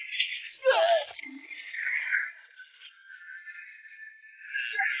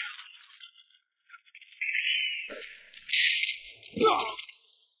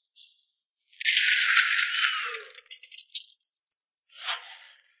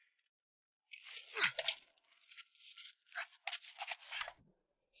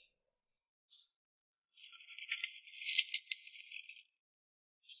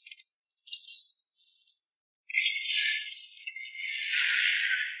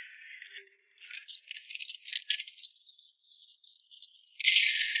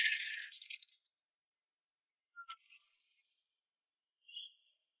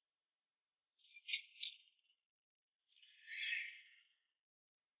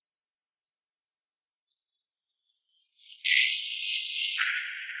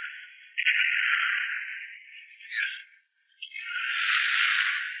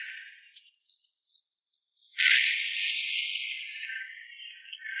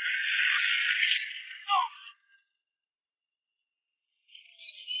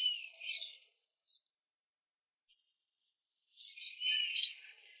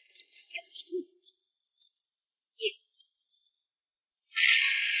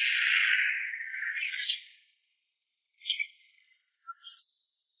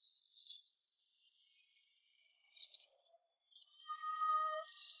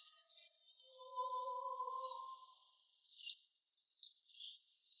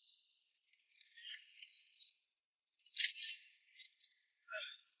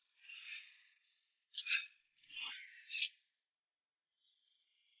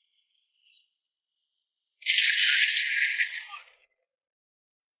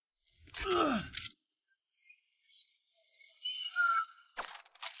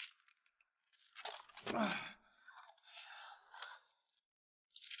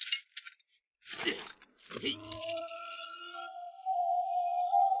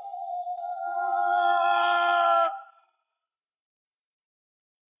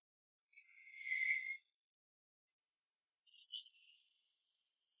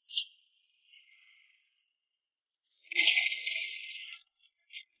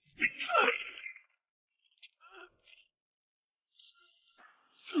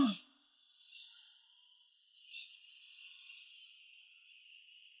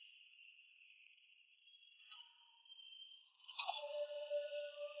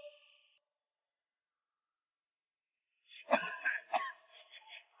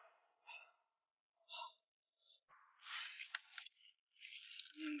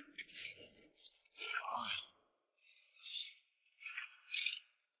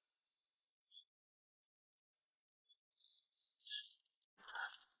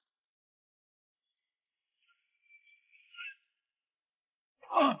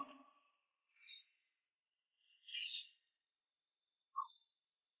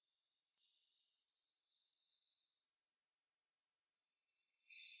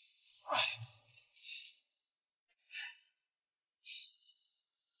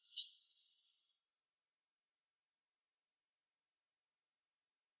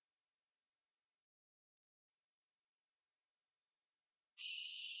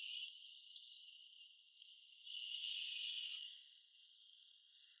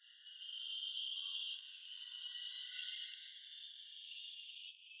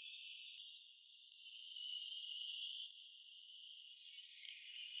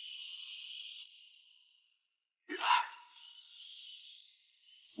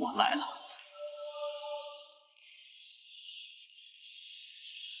我来了。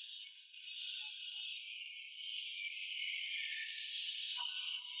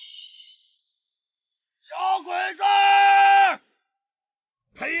小鬼子，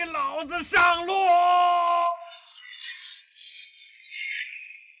陪老子上路！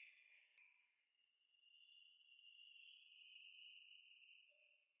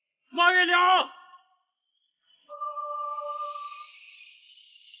马月良。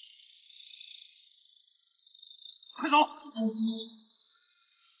快走！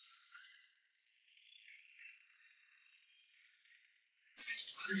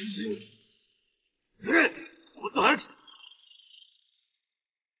我都还是走了，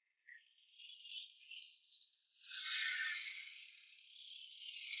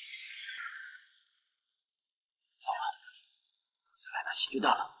再来拿细菌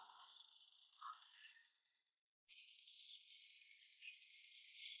弹了。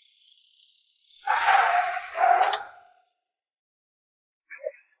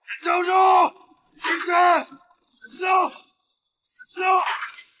站住！起身！走！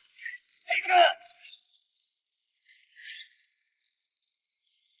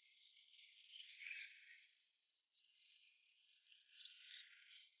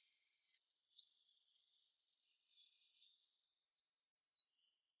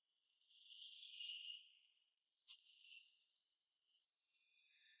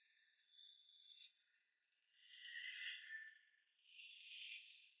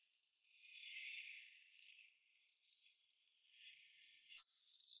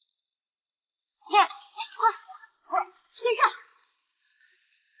快，跟上！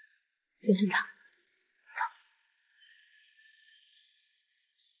袁团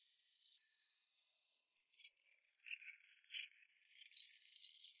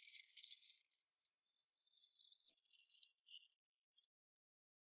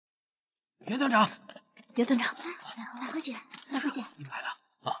袁团长，袁团长，来喝起来，快喝起来！你们来了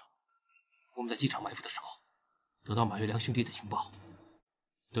啊！我们在机场埋伏的时候，得到马月良兄弟的情报，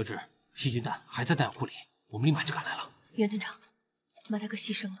得知细菌弹还在弹药库里，我们立马就赶来了。袁团长，马大哥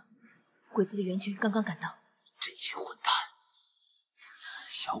牺牲了，鬼子的援军刚刚赶到。这群混蛋！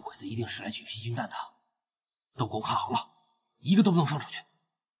小鬼子一定是来取细菌弹的，都给我看好了，一个都不能放出去。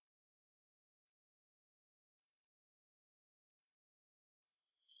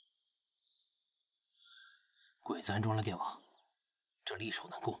鬼子安装了电网，这力守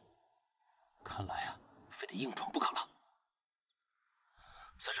难攻，看来啊，非得硬闯不可了。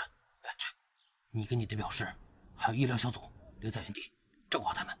思顺，去，你跟你的表示，还有医疗小组留在原地，照顾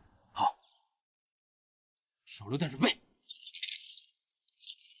好他们。好，手榴弹准备。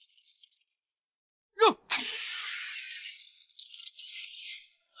扔！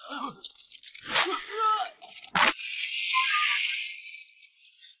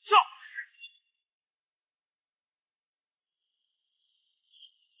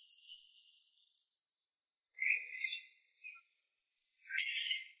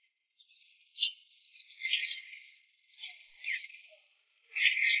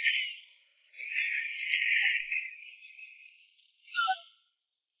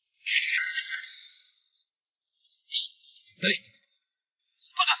得力，抓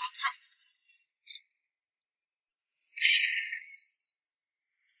住他！是。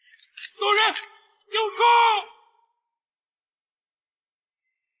有人，有冲！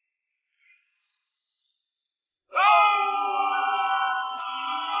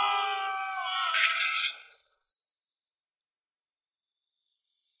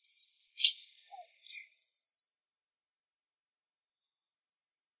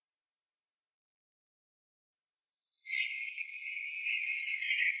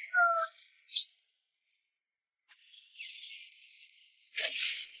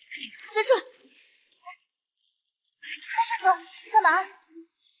三顺，三顺哥，干嘛？这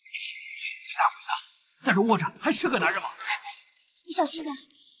大鬼子在这窝着，还是个男人吗？你小心点。给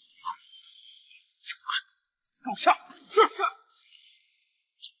我上！是。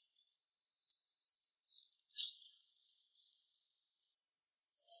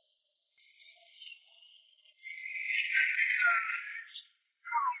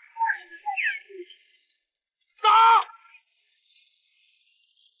打！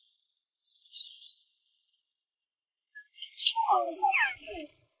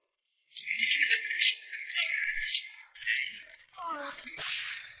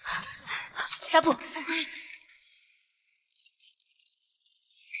纱布，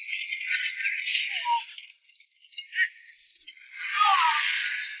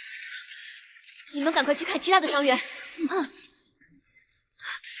你们赶快去看其他的伤员。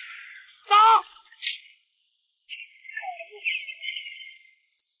打！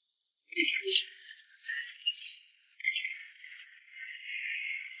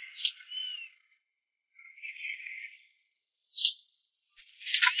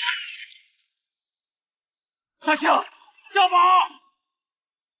大庆，要马！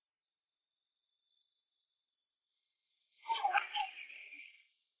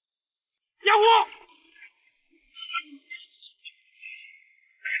掩护！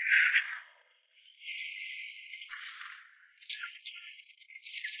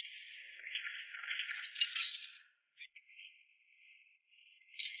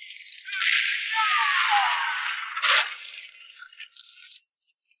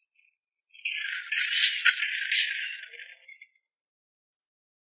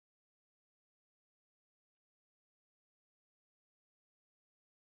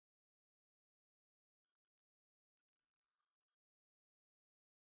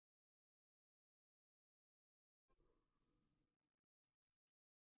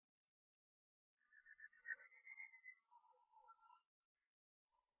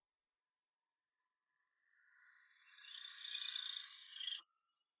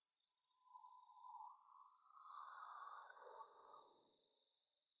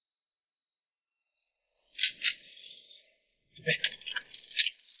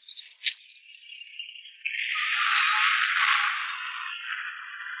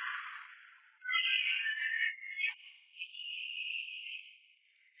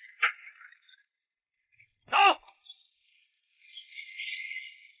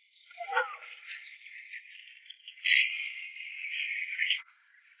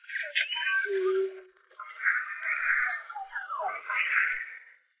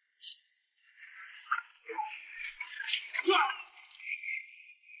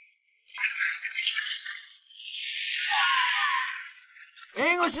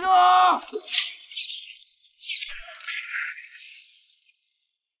援護しろ！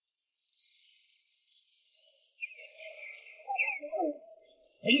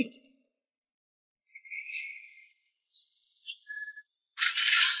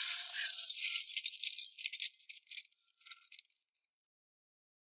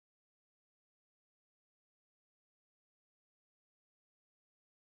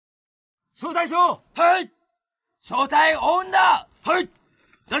招待所。はい。招待オンだ。はい。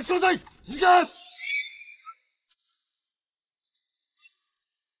拉致招待続け。よ。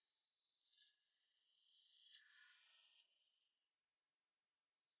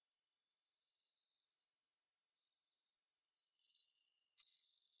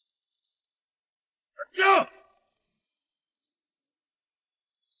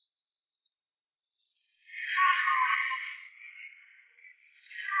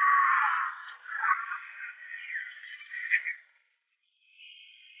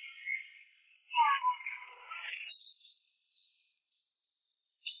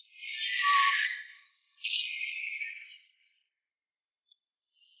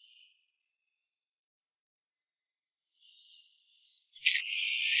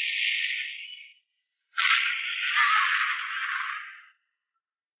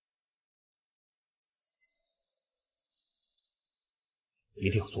一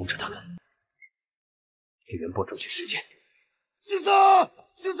定要阻止他们，给袁博争取时间。住手！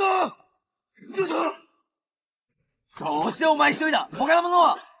住手！住手！どうしてお前一人だ？他の者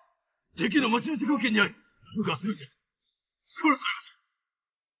は？敵の待ち伏せ空権にあり、部下は全て殺されまし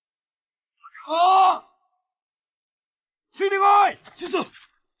た。ああ！ついてこい！中佐！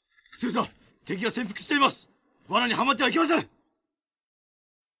中佐！敵が潜伏しています。罠にはまってはいけません。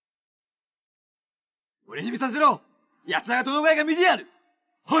俺に見させろ！奴らがどのぐらいか見てやる！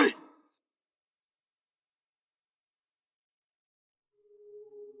はい。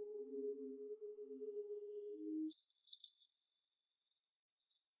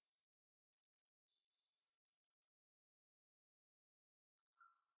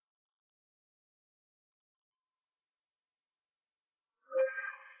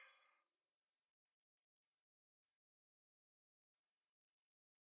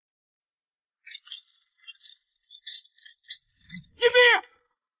Give me!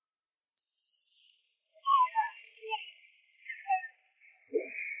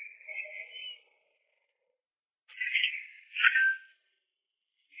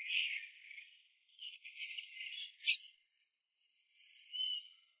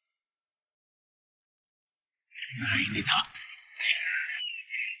 ないねだ。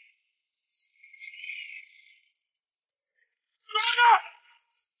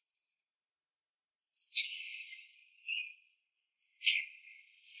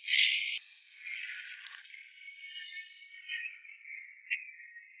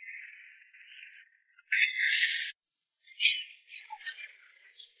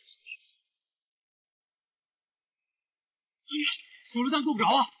手榴弹够不着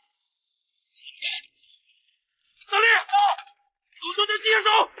啊！大力，有头就接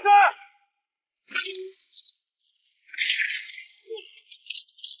手。是。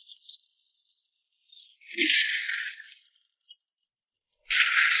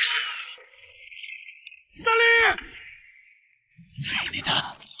大力，ないね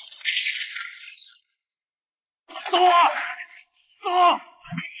だ。走啊！走！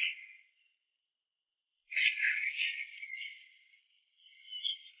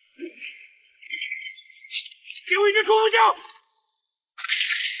给我一支冲锋枪！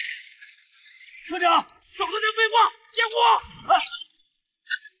科长，少说点废话，掩护！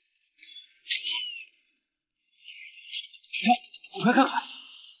我快看看，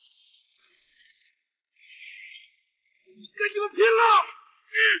跟你们拼了！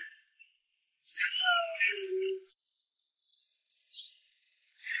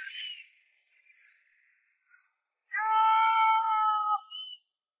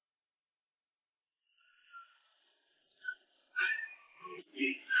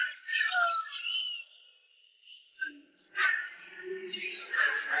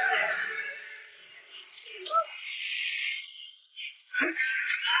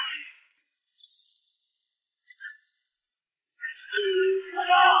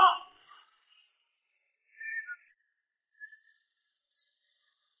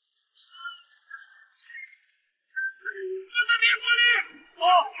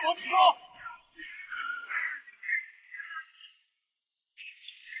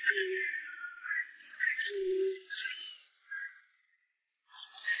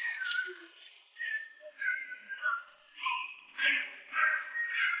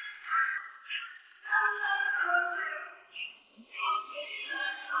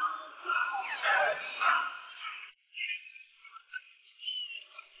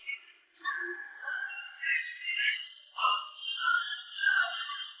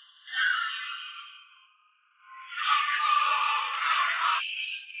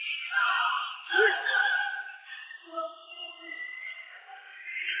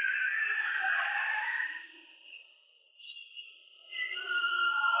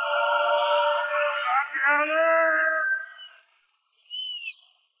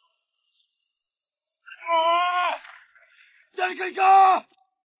誰かいた！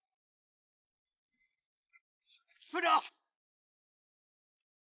团长，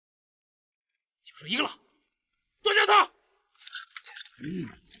就剩一个了，断掉他！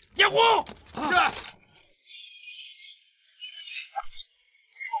掩护！是。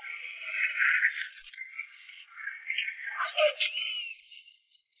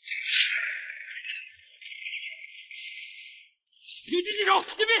有狙击手，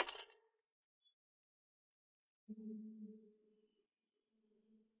隐蔽！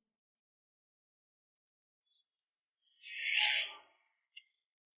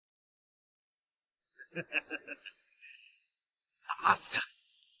打死他！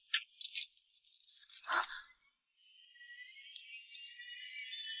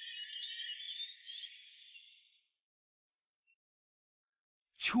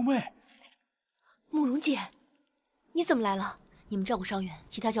秋妹，慕容姐，你怎么来了？你们照顾伤员，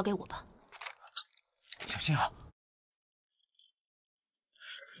其他交给我吧。小心啊！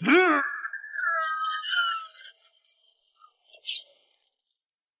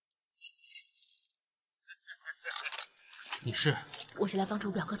你是？我是来帮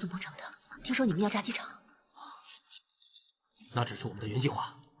助表哥做工程的。听说你们要炸机场，那只是我们的原计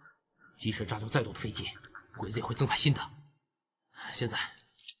划。即使炸掉再多的飞机，鬼子也会增派新的。现在，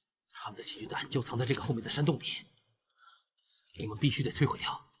他们的细菌弹就藏在这个后面的山洞里，我们必须得摧毁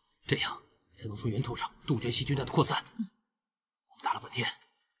掉，这样才能从源头上杜绝细菌弹的扩散。我们打了半天，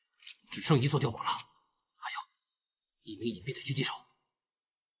只剩一座碉堡了，还有一名隐蔽的狙击手。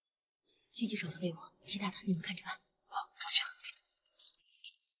狙击手交给我，其他的你们看着办。小心。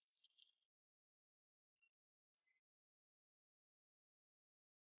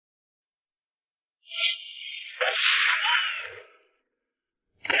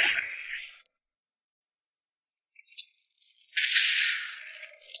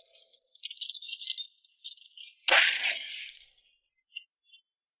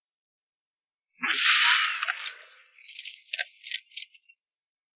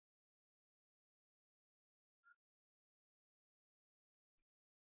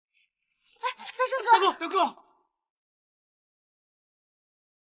三顺哥，表哥，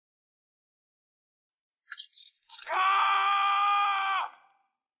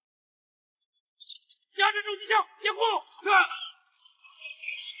压制重机枪，掩护！是。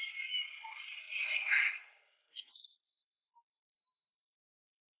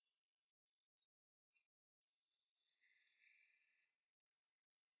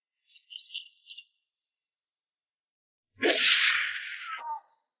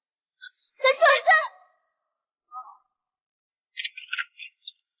三顺，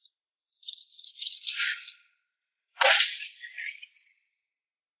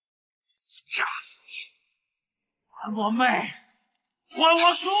炸死你！还我妹！还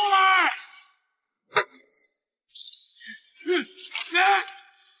我出来！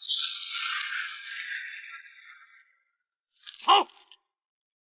好，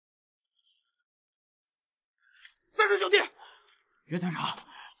三顺兄弟，袁团长，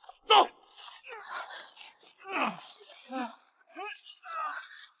走！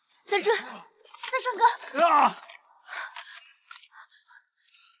三顺哥，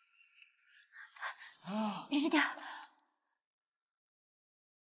离着点儿。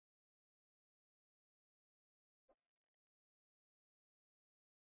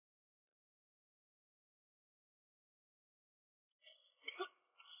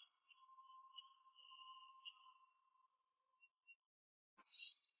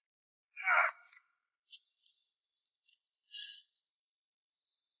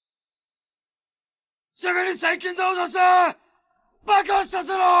下个你最近的落とせ！爆発さ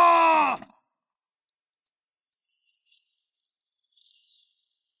せろ！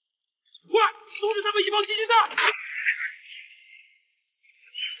快，阻止他们一帮激进弹！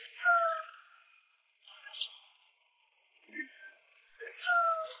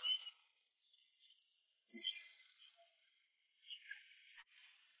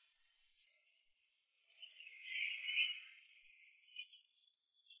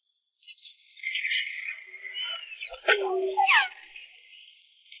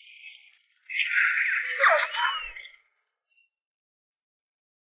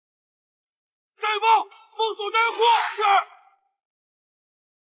战方封锁战库。是。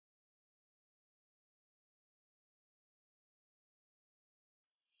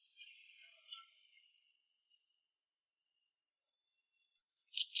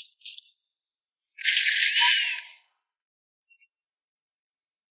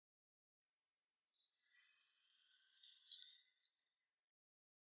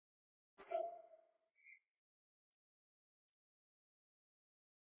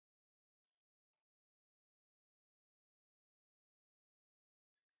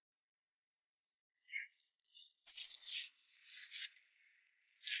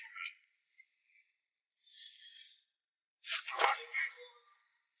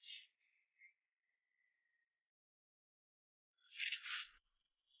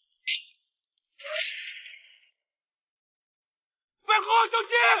好好休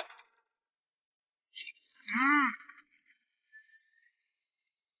息。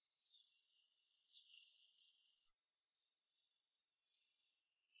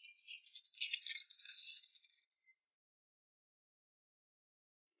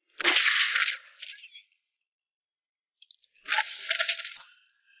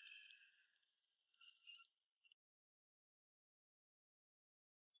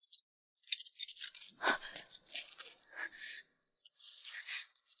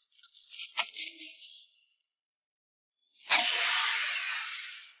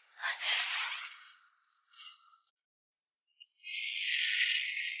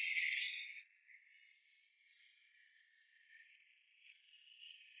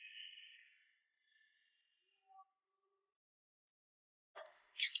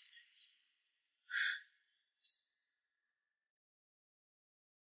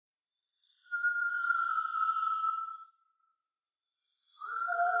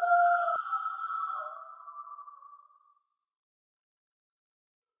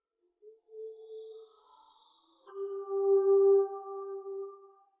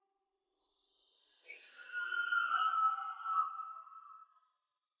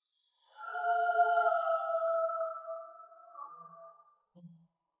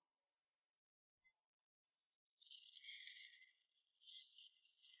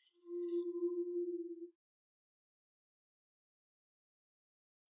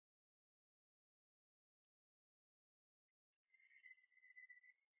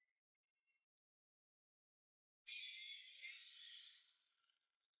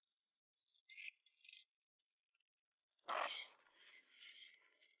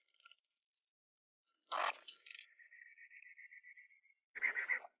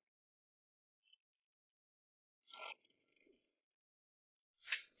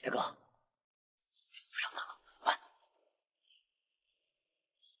大哥，不上当了，怎么办？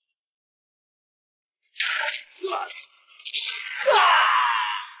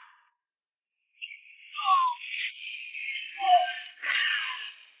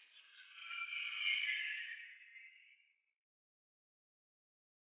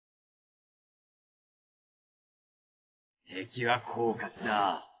敵は狡猾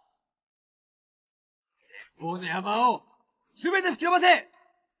だ。前方の山を全て吹き飛ばせ。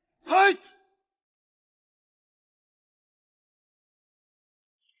はい。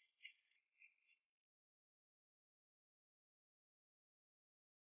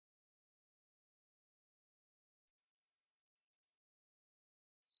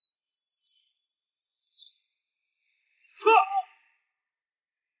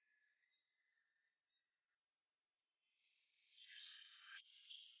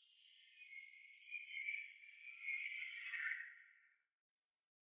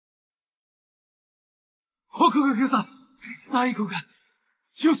報告がください。大号が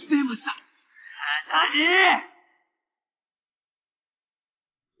血をしていました。何？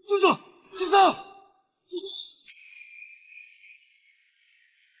師匠師匠